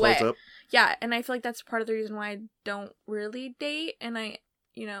close up. Yeah, and I feel like that's part of the reason why I don't really date, and I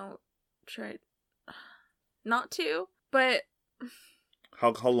try not to, but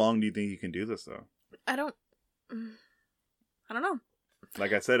how long do you think you can do this though? I don't know.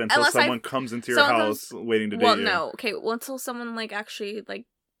 Like I said, until someone comes into your house waiting to date you. Well, no. Okay, well, until someone, like, actually, like,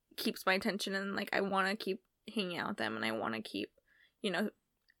 keeps my attention and, like, I want to keep hanging out with them and I want to keep,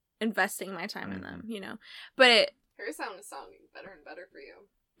 investing my time in them, But... Her sound is sounding better and better for you.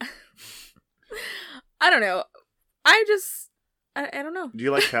 I don't know. I don't know. Do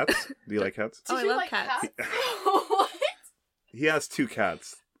you like cats? Do you like cats? I love cats. What? He has 2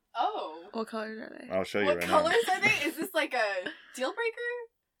 cats. Oh. What colors are they? I'll show you right now. What colors are they? Is this like a deal breaker?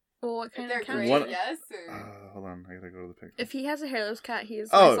 Well, what kind of cat? Gray, yes, or... hold on, I gotta go to the picture. If he has a hairless cat, he is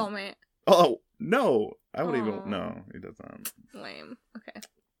my soulmate. Oh, no. I would even... No, he doesn't. Lame. Okay.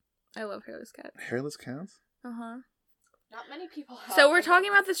 I love hairless cats. Hairless cats? Uh-huh. Not many people have. So we're talking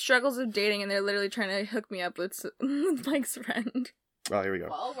about the struggles of dating, and they're literally trying to hook me up with Mike's friend. Oh, here we go.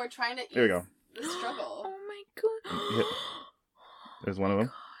 Well, we're trying to ease the struggle. Oh my god. There's one of them.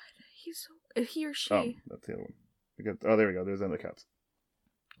 God. He's so... He or she. Oh, that's the other one. There we go. There's the other cats.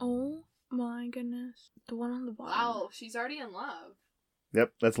 Oh my goodness. The one on the bottom. Wow, she's already in love.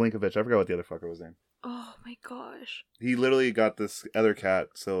 Yep, that's Linkovich. I forgot what the other fucker was named. Oh my gosh. He literally got this other cat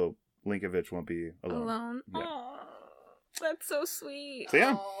so Linkovich won't be alone. Yeah. Oh, that's so sweet. So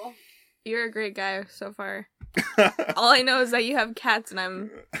yeah. You're a great guy so far. All I know is that you have cats and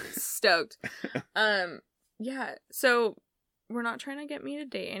I'm stoked. Yeah, so we're not trying to get me to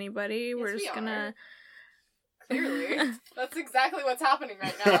date anybody. Yes, we're just gonna... Clearly. That's exactly what's happening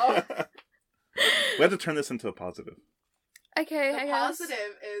right now. We have to turn this into a positive. Okay, I guess. The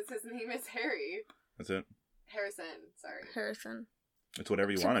positive is his name is Harry. That's it? Harrison. It's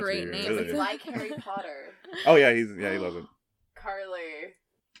whatever you want it to be. It's a great name. It's like Harry Potter. Oh yeah, he loves it. Karlie,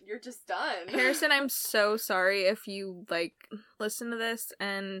 you're just done. Harrison, I'm so sorry if you listen to this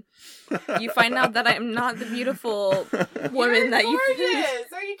and you find out that I'm not the beautiful woman that you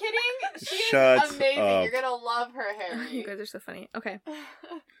think. Are you kidding? She's Shut amazing. up. You're gonna love her, Harry. You guys are so funny. Okay.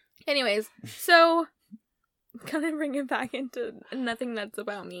 Anyways, so kind of bring it back into nothing that's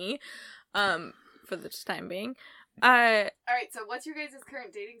about me, for the time being. Alright, so what's your guys'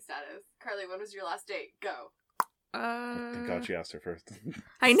 current dating status? Karlie, when was your last date? Go. Thank God she asked her first.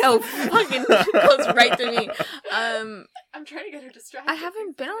 I know, fucking goes right to me. I'm trying to get her distracted. I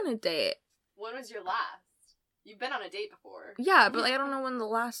haven't been on a date. When was your last? You've been on a date before. Yeah, but I don't know when the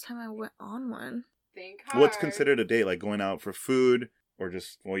last time I went on one. Think hard. What's considered a date? Like going out for food or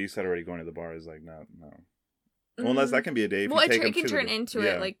just, well, you said already going to the bar is like, no. Well, unless that can be a date. Well, it can turn into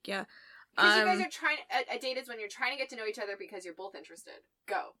it, yeah. Because you guys are trying, a date is when you're trying to get to know each other because you're both interested.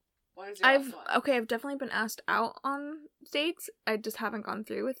 Go. When was your last one? Okay, I've definitely been asked out on dates. I just haven't gone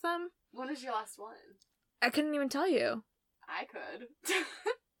through with them. When was your last one? I couldn't even tell you. I could.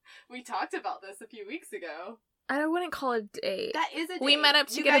 We talked about this a few weeks ago. I wouldn't call it a date. That is a date. We met up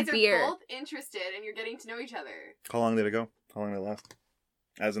to get a beer. You guys are both interested and you're getting to know each other. How long did it go? How long did it last?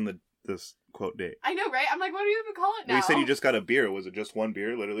 As in this quote date. I know, right? I'm like, what do you even call it now? Well, you said you just got a beer. Was it just one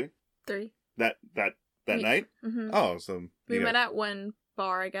beer, literally? 3. That night? Mm-hmm. Oh, so... We met at one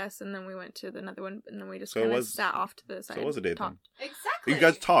bar, I guess, and then we went to another one, and then we just kind of sat off to the side. So it was a date then. Exactly. You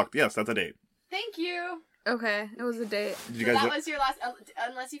guys talked. Yes, that's a date. Thank you. Okay, it was a date. That was your last...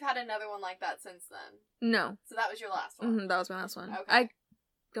 Unless you've had another one like that since then. No. So that was your last one? Mm-hmm, that was my last one. Okay. I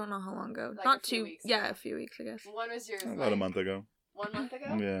don't know how long ago. Like Not a few 2... weeks Yeah, ago. a few weeks, I guess. When was yours? About a month ago. 1 month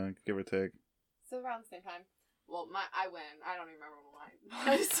ago? Yeah, give or take. So around the same time. Well, I win. I don't even remember when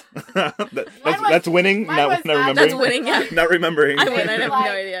mine was. That's winning, not remembering. That's winning, yeah. Not remembering. I win, I have no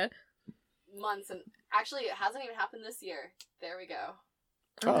idea. Months, and actually it hasn't even happened this year. There we go.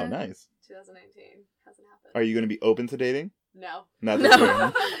 Oh, nice. 2019 hasn't happened. Are you going to be open to dating? No. Not this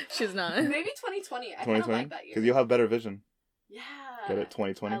year. She's not. Maybe 2020. I kind of like that year. Because you'll have better vision. Yeah. Get it?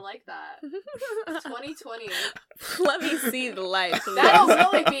 2020? I like that. 2020. Let me see the light, please. That'll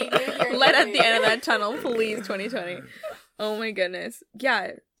really be New Year. Light at the end of that tunnel, please, 2020. Oh my goodness.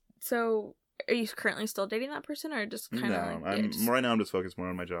 Yeah. So, are you currently still dating that person, or just kind of right now I'm just focused more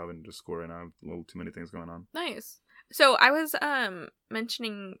on my job and just school right now. I have a little too many things going on. Nice. So, I was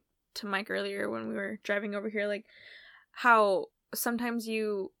mentioning to Mike earlier when we were driving over here, like, how sometimes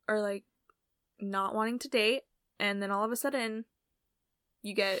you are, like, not wanting to date, and then all of a sudden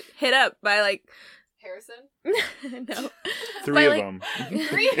you get hit up by, like, Harrison? No. 3 of them.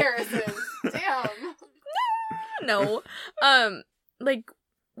 3 Harrisons. Damn. No. Like,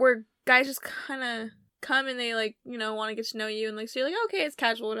 where guys just kind of come and they, like, you know, want to get to know you, and, like, so you're like, okay, it's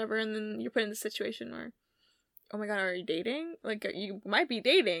casual, whatever, and then you're put in the situation where, oh my god, are you dating? Like, you might be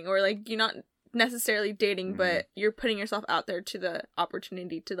dating, or, like, you're not necessarily dating, but you're putting yourself out there to the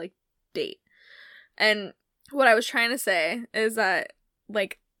opportunity to, like, date. And what I was trying to say is that,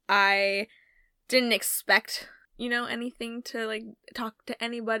 like, I didn't expect, you know, anything to, like, talk to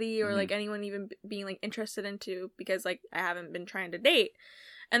anybody or, like, anyone even being, like, interested into, because, like, I haven't been trying to date.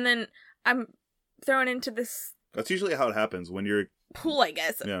 And then I'm thrown into this... That's usually how it happens when you're... pool, I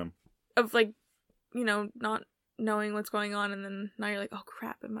guess. Yeah. Of, like, you know, not knowing what's going on, and then now you're like, oh,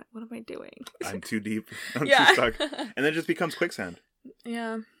 crap, what am I doing? I'm too deep. I'm too stuck. And then it just becomes quicksand.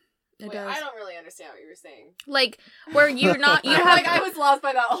 Yeah. Wait, I don't really understand what you were saying. Like, where you're not... you have, like, I was lost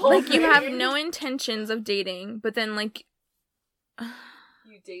by that whole like, thing. you have no intentions of dating, but then, like...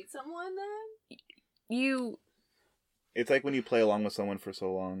 you date someone, then? You... It's like when you play along with someone for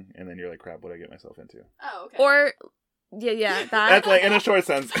so long, and then you're like, crap, what did I get myself into? Oh, okay. Or... Yeah, that... That's, like, in a short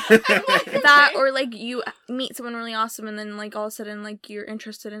sense. That, or, like, you meet someone really awesome, and then, like, all of a sudden, like, you're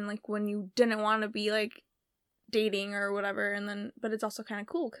interested in, like, when you didn't want to be, like, dating or whatever, and then, but it's also kind of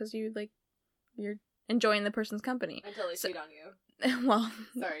cool, because you, like, you're enjoying the person's company. Until they cheat on you. Well...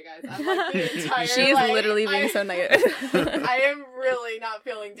 Sorry, guys. I'm, like, the entire... She is like, literally being so negative. I am really not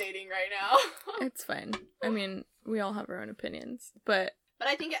feeling dating right now. It's fine. I mean, we all have our own opinions, but... But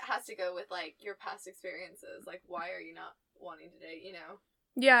I think it has to go with, like, your past experiences. Like, why are you not wanting to date, you know?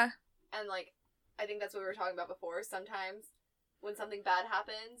 Yeah. And, like, I think that's what we were talking about before. Sometimes when something bad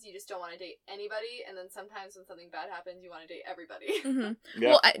happens, you just don't want to date anybody. And then sometimes when something bad happens, you want to date everybody. Mm-hmm. Yeah.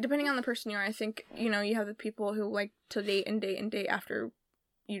 Well, depending on the person you are, I think, you know, you have the people who like to date and date and date after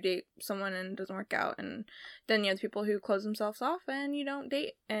you date someone and it doesn't work out. And then you have the people who close themselves off and you don't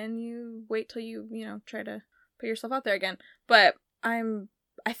date and you wait till you know, try to put yourself out there again. But... I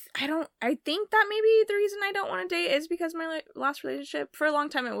think that maybe the reason I don't want to date is because my last relationship, for a long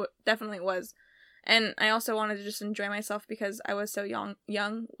time, it definitely was. And I also wanted to just enjoy myself because I was so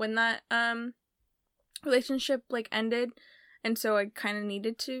young when that, relationship, like, ended. And so I kind of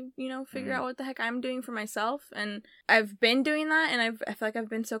needed to, you know, figure out what the heck I'm doing for myself. And I've been doing that, and I feel like I've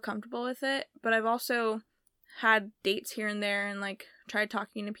been so comfortable with it. But I've also had dates here and there and, like, tried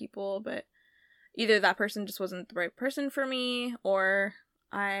talking to people, but either that person just wasn't the right person for me, or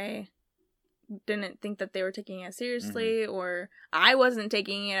I didn't think that they were taking it as seriously, or I wasn't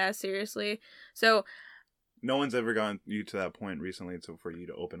taking it as seriously. So no one's ever gotten you to that point recently for you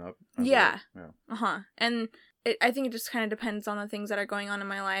to open up. Yeah. And I think it just kind of depends on the things that are going on in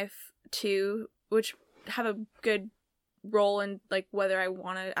my life too, which have a good role in, like, whether I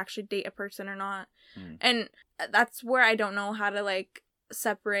want to actually date a person or not. And that's where I don't know how to, like,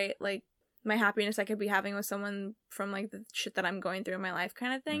 separate, like, my happiness I could be having with someone from, like, the shit that I'm going through in my life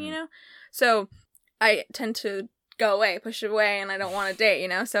kind of thing, you know? So I tend to go away, push it away, and I don't want to date, you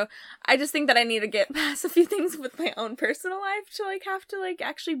know? So I just think that I need to get past a few things with my own personal life to, like, have to, like,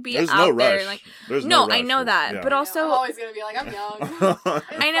 actually be There's out no there. Rush. Like, There's no rush. I know that, but also... I'm always gonna be like, I'm young.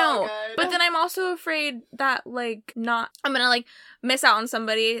 I know, but then I'm also afraid that, like, I'm gonna, like, miss out on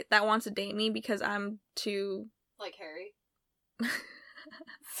somebody that wants to date me because I'm too... Like Harry?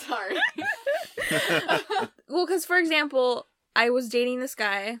 Sorry. Well, because, for example, I was dating this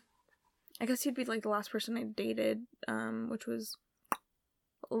guy. I guess he'd be, like, the last person I dated, which was,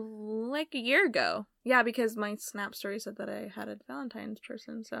 like, a year ago. Yeah, because my Snap story said that I had a Valentine's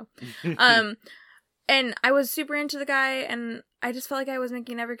person, so. And I was super into the guy, and I just felt like I was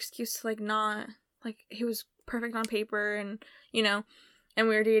making every excuse to, like, not, like, he was perfect on paper, and, you know, and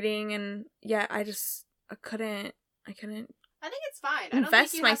we were dating, and, yeah, I couldn't I think it's fine.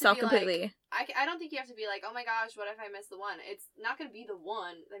 invest myself completely. Like, I don't think you have to be like, oh my gosh, what if I miss the one? It's not going to be the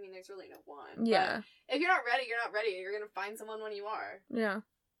one. I mean, there's really no one. Yeah. But if you're not ready, you're not ready. You're going to find someone when you are. Yeah.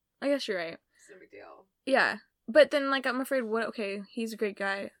 I guess you're right. It's no big deal. Yeah. But then, like, I'm afraid, okay, he's a great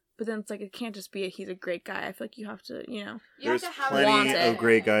guy. But then it's like, it can't just be he's a great guy. I feel like you have to, you know. There's plenty of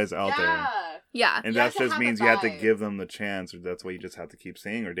great guys out there. Yeah. And that just means you have to give them the chance, or that's why you just have to keep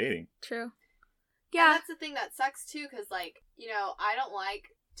seeing or dating. True. Yeah. And that's the thing that sucks, too, because, like, you know, I don't like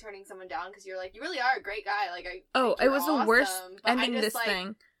turning someone down because you're like, you really are a great guy. Like, it was awesome, the worst ending just, this like,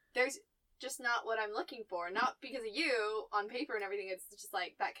 thing. There's just not what I'm looking for. Not because of you on paper and everything. It's just,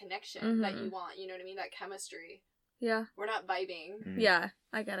 like, that connection that you want. You know what I mean? That chemistry. Yeah. We're not vibing. Yeah,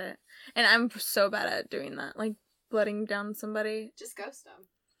 I get it. And I'm so bad at doing that. Like, letting down somebody. Just ghost them.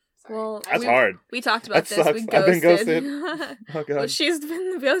 Sorry. Well, that's hard. We talked about this. Sucks. We ghosted. I've been ghosted. Oh god. Well, she's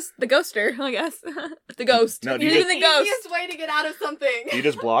been the ghoster, I guess. The ghost. No, You're the ghost. Easiest way to get out of something. Do you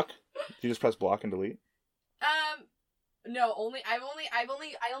just block? Do you just press block and delete? No, I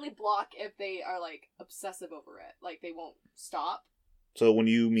only block if they are like obsessive over it. Like they won't stop. So when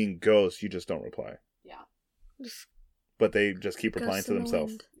you mean ghost, you just don't reply. Yeah. But they just keep replying to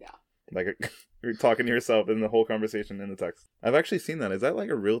themselves. Yeah. Like you're talking to yourself in the whole conversation in the text. I've actually seen that. Is that like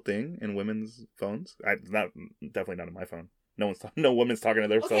a real thing in women's phones? Definitely not in my phone. No woman's talking to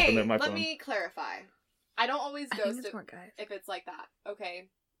their self in my phone. Let me clarify. I don't always ghost if it's like that. Okay.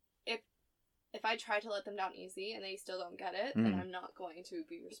 If I try to let them down easy and they still don't get it, then I'm not going to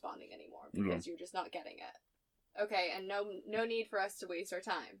be responding anymore because you're just not getting it. Okay, and no need for us to waste our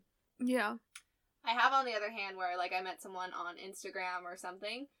time. Yeah. I have, on the other hand, where like I met someone on Instagram or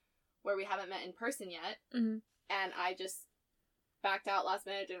something where we haven't met in person yet, and I just backed out last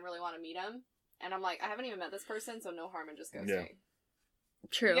minute, didn't really want to meet him, and I'm like, I haven't even met this person, so no harm in just ghosting. Yeah.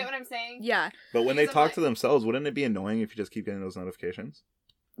 True. You get what I'm saying? Yeah. But when they talk to themselves, wouldn't it be annoying if you just keep getting those notifications?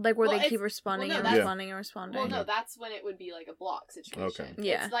 Like where they keep responding and responding and responding. Well, no, that's when it would be like a block situation. Okay.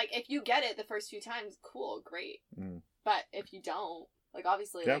 Yeah. It's like if you get it the first few times, cool, great. But if you don't, like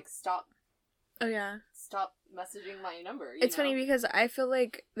obviously, like stop. Oh yeah. Stop messaging my number. It's funny because I feel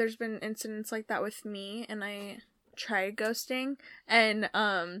like there's been incidents like that with me, and I tried ghosting, and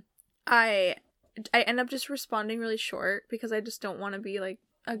I end up just responding really short because I just don't want to be like.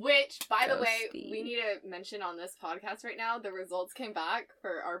 Which, by the way, we need to mention on this podcast right now, the results came back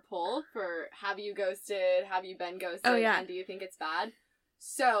for our poll for have you ghosted, have you been ghosted, and do you think it's bad?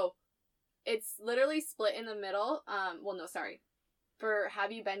 So, it's literally split in the middle. For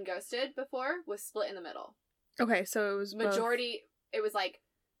have you been ghosted before was split in the middle. Okay, so it was majority, it was like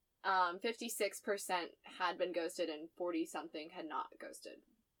 56% had been ghosted and 40-something had not ghosted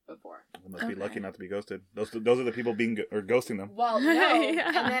before. They must be lucky not to be ghosted. Those are the people being or ghosting them. Well, no.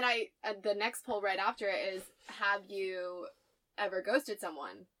 And then the next poll right after it is, have you ever ghosted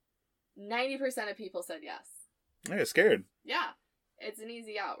someone? 90% of people said yes. I get scared. Yeah. It's an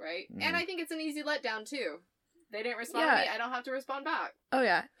easy out, right? And I think it's an easy letdown, too. They didn't respond to me. I don't have to respond back. Oh,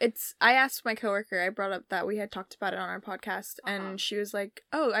 yeah. I asked my coworker, I brought up that we had talked about it on our podcast, and she was like,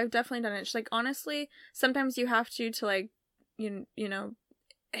 oh, I've definitely done it. She's like, honestly, sometimes you have to like, you know,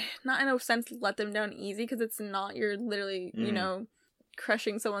 not in a sense let them down easy, because it's not, you're literally, you know,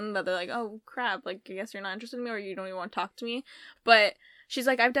 crushing someone that they're like, oh, crap, like, I guess you're not interested in me, or you don't even want to talk to me. But she's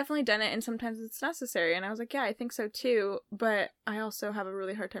like, I've definitely done it, and sometimes it's necessary. And I was like, yeah, I think so too, but I also have a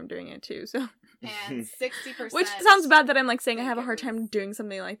really hard time doing it too, so. And 60%. Which sounds bad that I'm, like, saying I have a hard time doing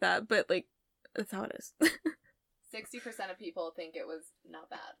something like that, but, like, that's how it is. 60% of people think it was not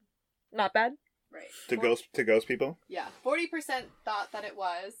bad. Not bad? Right. To ghost people? Yeah. 40% thought that it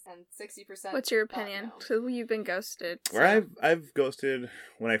was, and 60%. What's your opinion? So you've been ghosted. So. Where I've ghosted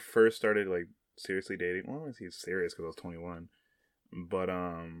when I first started, like, seriously dating. Well, I was serious because I was 21. But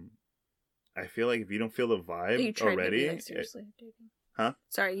I feel like if you don't feel the vibe you tried already, to be, like, seriously dating. Huh?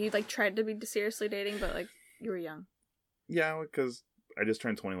 Sorry, you like tried to be seriously dating, but like you were young. Yeah, because I just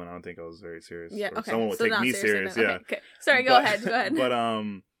turned 21. I don't think I was very serious. Yeah, okay. Someone would take me serious. Yeah. Okay. Sorry, go ahead. But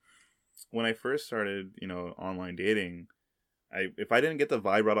when I first started, you know, online dating, if I didn't get the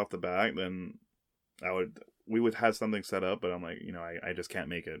vibe right off the bat, then we would have something set up, but I'm like, you know, I just can't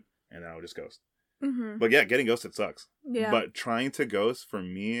make it, and then I would just ghost. Mm-hmm. But yeah, getting ghosted sucks. Yeah. But trying to ghost for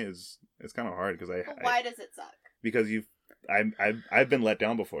me it's kind of hard because why does it suck? Because I've been let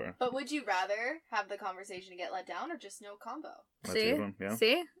down before. But would you rather have the conversation get let down or just no combo?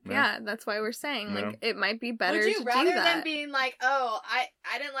 See? Yeah, that's why we're saying like it might be better. Would you rather than being like, oh,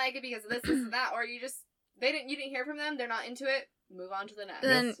 I didn't like it because of this and that, or you didn't hear from them, they're not into it, move on to the next.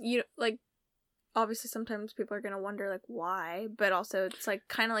 Then you like. Obviously, sometimes people are going to wonder, like, why, but also it's, like,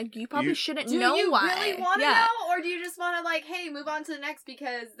 kind of like, you probably shouldn't know why. Do you really want to know, or do you just want to, like, hey, move on to the next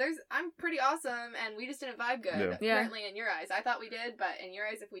because I'm pretty awesome, and we just didn't vibe good, apparently in your eyes. I thought we did, but in your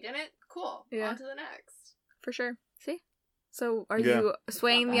eyes, if we didn't, cool, on to the next. For sure. See? So, are you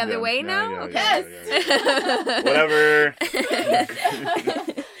swaying the other way now? Yes! Whatever!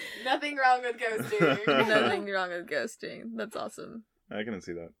 Nothing wrong with ghosting. Nothing wrong with ghosting. That's awesome. I can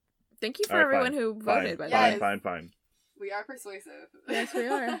see that. Thank you for everyone who voted, by the way. Fine. We are persuasive. Yes, we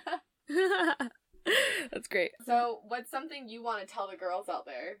are. That's great. So, what's something you want to tell the girls out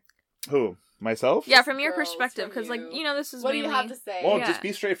there? Who? Myself? Yeah, from your perspective, because, like, you know, this is what do you have to say? Well, just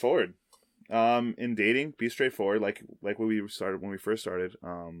be straightforward. In dating, be straightforward. Like when we first started,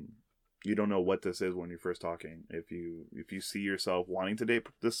 you don't know what this is when you're first talking. If you see yourself wanting to date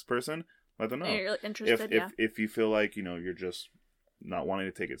this person, let them know. You're interested, if you feel like, you know, you're just not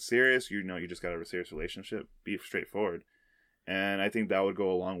wanting to take it serious, you just got a serious relationship, be straightforward. And I think that would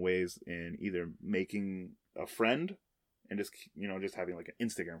go a long ways in either making a friend and just having like an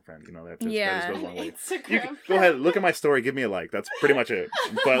Instagram friend, that just goes a long way. Go ahead, look at my story, give me a like. That's pretty much it.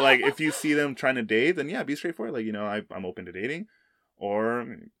 But like if you see them trying to date, then yeah, be straightforward. Like, I'm open to dating. Or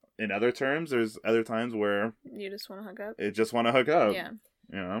in other terms, there's other times where you just want to hook up. Just want to hook up.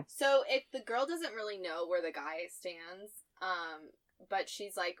 Yeah. So if the girl doesn't really know where the guy stands, but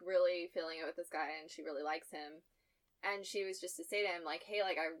she's like really feeling it with this guy and she really likes him, and she was just to say to him like, hey,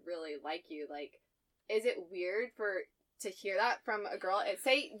 like I really like you, like, is it weird to hear that from a girl?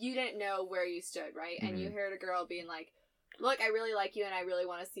 Say you didn't know where you stood, right? And you heard a girl being like, look, I really like you and I really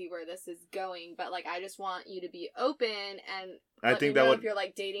want to see where this is going, but like I just want you to be open and I think that would, if you're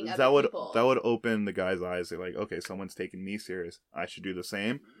like dating other people. That would open the guy's eyes. They're like, okay, someone's taking me serious. I should do the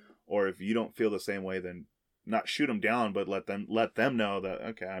same. Or if you don't feel the same way, then not shoot them down, but let them know that,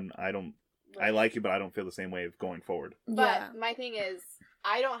 okay, I like you, but I don't feel the same way of going forward. But my thing is,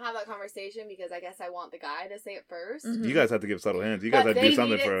 I don't have that conversation because I guess I want the guy to say it first. Mm-hmm. You guys have to give subtle hints. You guys have to do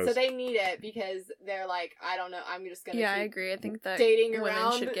something for us. So they need it because they're like, I don't know, I'm just gonna keep I agree. I think that dating women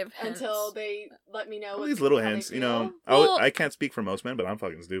around should give hints until they let me know. These little hints, I can't speak for most men, but I'm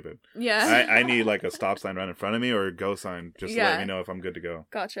fucking stupid. Yeah. I need like a stop sign right in front of me or a go sign just to let me know if I'm good to go.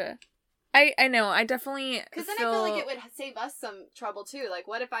 Gotcha. I know, I definitely because then I feel like it would save us some trouble too. Like,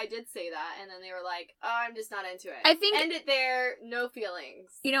 what if I did say that and then they were like, "Oh, I'm just not into it." I think end it there, no feelings.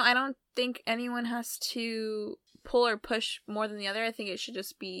 I don't think anyone has to pull or push more than the other. I think it should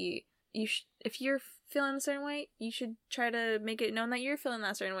just be if you're feeling a certain way, you should try to make it known that you're feeling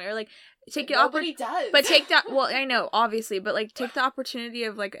that certain way, or like take the nobody does. But take that. Well, I know, obviously, but like take the opportunity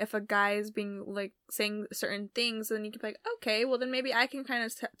of like if a guy is being like saying certain things, then you can be like, okay, well then maybe I can kind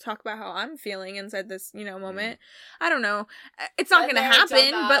of talk about how I'm feeling inside this moment. I don't know. It's not gonna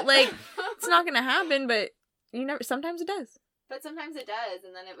happen, but like it's not gonna happen, but sometimes it does. But sometimes it does,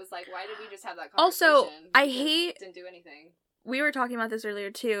 and then it was like, why did we just have that conversation? Also, I hate didn't do anything. We were talking about this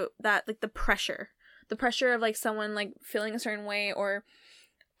earlier too. That like the pressure of like someone like feeling a certain way or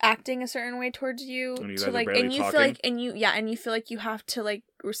acting a certain way towards you to like, and you talking. Feel like, and you feel like you have to like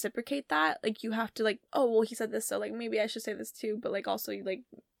reciprocate that. Like you have to like, oh well, he said this, so like maybe I should say this too. But like also you like,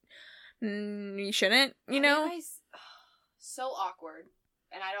 you shouldn't. Guys, so awkward,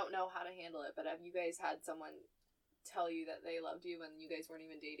 and I don't know how to handle it. But have you guys had someone tell you that they loved you when you guys weren't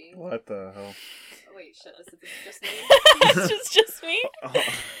even dating? What the hell? Oh, wait, shit, this is just me? It's just me?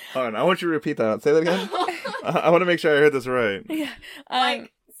 Hold on, I want you to repeat that. Say that again? I want to make sure I heard this right. Yeah.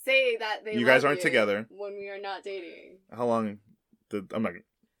 Like, say that they you guys aren't together when we are not dating. How long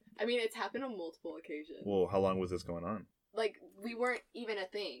I mean, it's happened on multiple occasions. Well, how long was this going on? Like, we weren't even a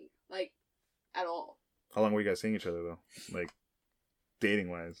thing. Like, at all. How long were you guys seeing each other, though? Like,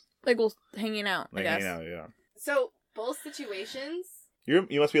 dating-wise? Like, well, hanging out, like, I guess. Hanging out, yeah. So, both situations... You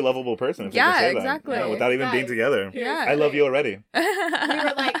must be a lovable person if you can say exactly. that. Yeah, without even being together. Yeah. I love you already. We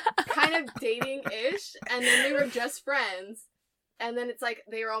were, like, kind of dating-ish, and then we were just friends, and then it's like,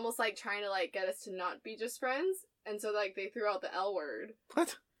 they were almost, like, trying to, like, get us to not be just friends, and so, like, they threw out the L word.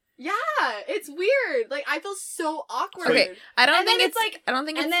 What? Yeah, it's weird. Like, I feel so awkward. Okay, I don't think it's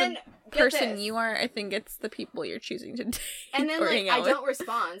the person you are. I think it's the people you're choosing to date. And then, like, I don't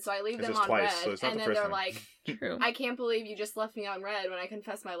respond, so I leave them on twice, red. so and then they're like, True. I can't believe you just left me on red when I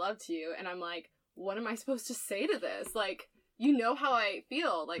confessed my love to you. And I'm like, what am I supposed to say to this? Like, you know how I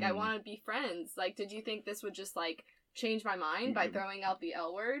feel. Like, I want to be friends. Like, did you think this would just, like, change my mind by throwing out the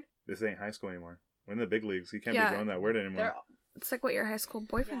L word? This ain't high school anymore. We're in the big leagues. You can't be throwing that word anymore. It's like what your high school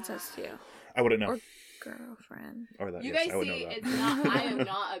boyfriend says to you. I wouldn't know. Or girlfriend. Or that. You yes, guys I would see, know that. it's not. I am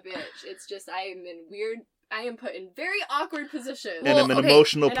not a bitch. It's just I am put in very awkward positions. And I'm an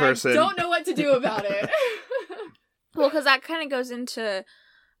emotional person. I don't know what to do about it. Well, because that kind of goes into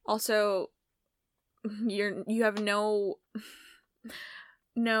also you have no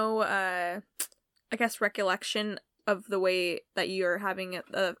I guess recollection of the way that you're having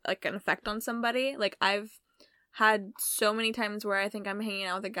like an effect on somebody. Like I've had so many times where I think I'm hanging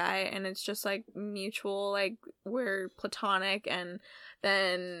out with a guy and it's just like mutual, like we're platonic, and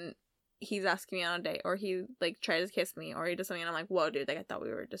then he's asking me on a date, or he like tries to kiss me, or he does something and I'm like, whoa dude, like I thought we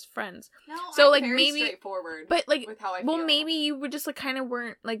were just friends. No, so I'm like very maybe straightforward, but like with how I feel. maybe you were just like kind of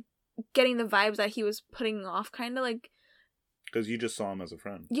weren't like getting the vibes that he was putting off, kind of like because you just saw him as a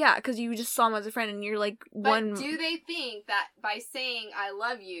friend. Yeah, because you just saw him as a friend, and you're like But do they think that by saying I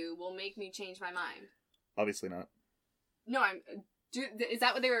love you will make me change my mind? Obviously not. No, Is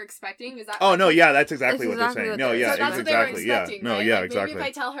that what they were expecting? Is that? Oh no, yeah, that's exactly what exactly they're saying. What No, yeah, so that's exactly. What they were expecting, yeah, no, right? yeah, like, exactly. Maybe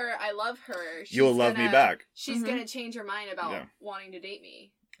if I tell her I love her, you'll love me back. She's gonna change her mind about wanting to date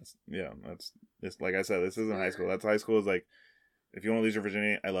me. Yeah, it's like I said. This isn't high school. That's high school. Is like, if you want to lose your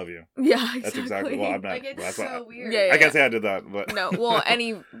virginity, I love you. Yeah, exactly. That's exactly. Well, I'm not. Like, it's so weird. I can't say I did that, but no. Well,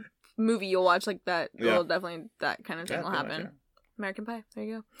 any movie you'll watch like that, Yeah. will definitely that kind of thing will happen. Much, American Pie. There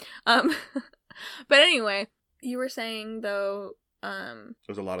you go. But anyway, you were saying though.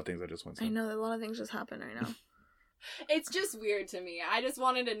 There's a lot of things I just went to. I know a lot of things just happen right now. It's just weird to me. I just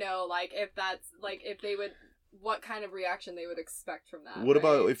wanted to know, like, if that's like if they would, what kind of reaction they would expect from that. What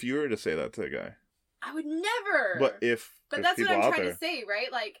about if you were to say that to a guy? I would never. But that's what I'm trying to say,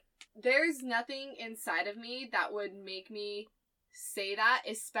 right? Like, there's nothing inside of me that would make me say that,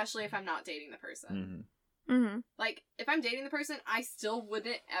 especially if I'm not dating the person. Like, if I'm dating the person, I still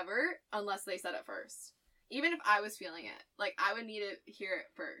wouldn't ever unless they said it first. Even if I was feeling it, like, I would need to hear it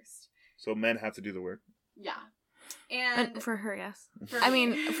first. So men have to do the work? Yeah. And for her, yes. For I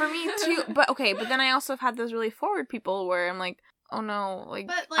mean, for me too. But okay, but then I also have had those really forward people where I'm like, oh no, like,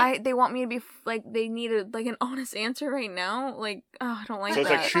 they want me to be like, they need like an honest answer right now. Like, oh, I don't like that. So it's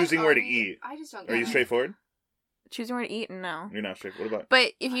like choosing where to eat. I just don't. Are you straightforward? Choosing where to eat? No. You're not straightforward. What about?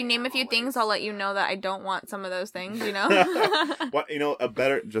 But if you name a few things, I'll let you know that I don't want some of those things. You know. What a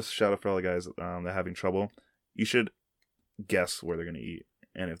better just shout out for all the guys that are having trouble. You should guess where they're gonna eat,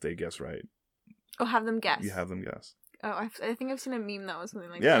 and if they guess right, have them guess. You have them guess. Oh, I think I've seen a meme that was something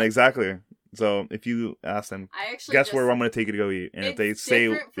like that. Yeah, exactly. So if you ask them, guess where I'm going to take you to go eat, and if they say,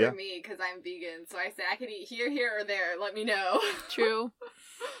 it's different for me because I'm vegan, so I say I could eat here, or there. Let me know. True.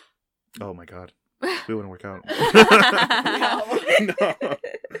 Oh my god, we wouldn't work out.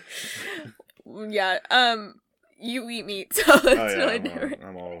 No. Yeah. You eat meat, so it's really different.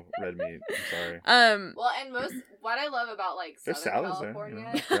 I'm all red meat. I'm sorry. Well, and what I love about like Southern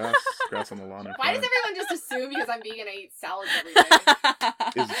California, there, grass on the lawn. Why does everyone just assume because I'm vegan I eat salads every day?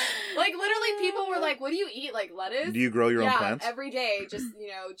 Like literally, people were like, "What do you eat? Like lettuce?" Do you grow your own plants? Every day, just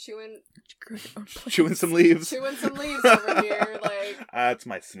chewing some leaves. Chewing some leaves over here, like that's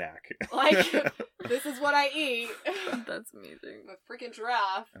my snack. Like this is what I eat. That's amazing. I'm a freaking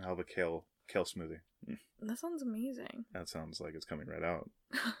giraffe. And I'll have a kale smoothie. That sounds amazing. That sounds like it's coming right out.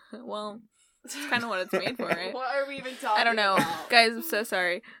 Well, it's kind of what it's made for, right? What are we even talking about? I don't know. Guys, I'm so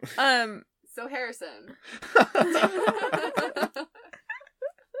sorry. So Harrison.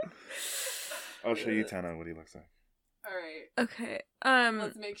 I'll show you Tanna what he looks like. Alright. Okay.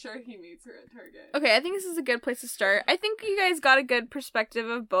 Let's make sure he meets her at Target. Okay, I think this is a good place to start. I think you guys got a good perspective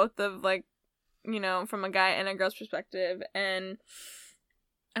of both of, like, from a guy and a girl's perspective, and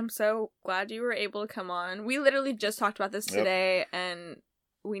I'm so glad you were able to come on. We literally just talked about this today, and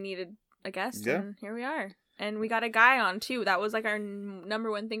we needed a guest, and here we are. And we got a guy on, too. That was, like, our number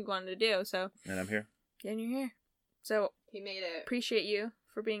one thing we wanted to do, so. And I'm here. And you're here. So. He made it. Appreciate you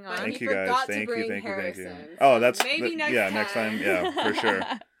for being on. Thank you, guys. Thank you. Harrison. Oh, that's. Maybe next time. Next time. Yeah, for sure.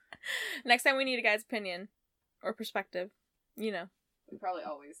 Next time we need a guy's opinion. Or perspective. We probably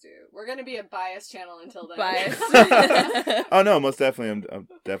always do. We're going to be a biased channel until then. Biased. Oh, no, most definitely. I'm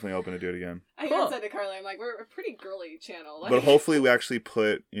definitely open to do it again. I even said to Karlie, I'm like, we're a pretty girly channel. But hopefully we actually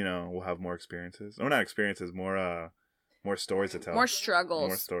we'll have more experiences. Or not experiences, more stories to tell. More struggles.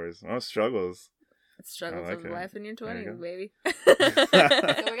 More stories. Oh, struggles. It's struggles of life in your 20s, baby. So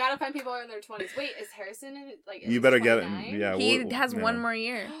we got to find people in their 20s. Wait, is Harrison in you better 29? Get it. Yeah. He has one more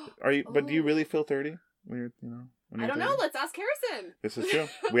year. Are you? But do you really feel 30 when you're, I don't know. Let's ask Harrison. This is true.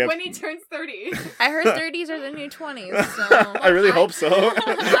 When he turns 30. I heard 30s are the new 20s. So. I really hope so.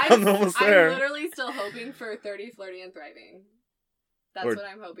 I'm almost there. I'm literally still hoping for 30, flirty, and thriving. That's what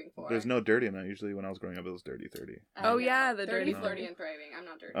I'm hoping for. There's no dirty in that. Usually when I was growing up, it was dirty, 30. Oh, yeah, the 30, flirty, and thriving. I'm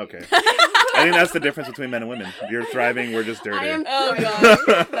not dirty. Okay. I think that's the difference between men and women. You're thriving, we're just dirty. I am God.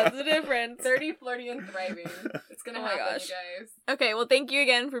 That's the difference. 30, flirty, and thriving. It's going to happen, you guys. Okay, well, thank you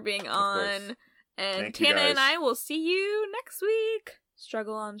again for being on. And Tanna and I will see you next week.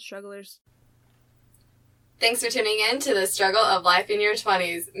 Struggle on, strugglers. Thanks for tuning in to the struggle of life in your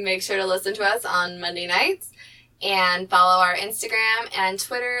 20s. Make sure to listen to us on Monday nights and follow our Instagram and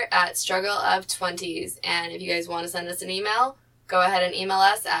Twitter at struggleof20s. And if you guys want to send us an email, go ahead and email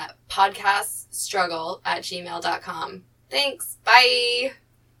us at podcaststruggle@gmail.com. Thanks. Bye.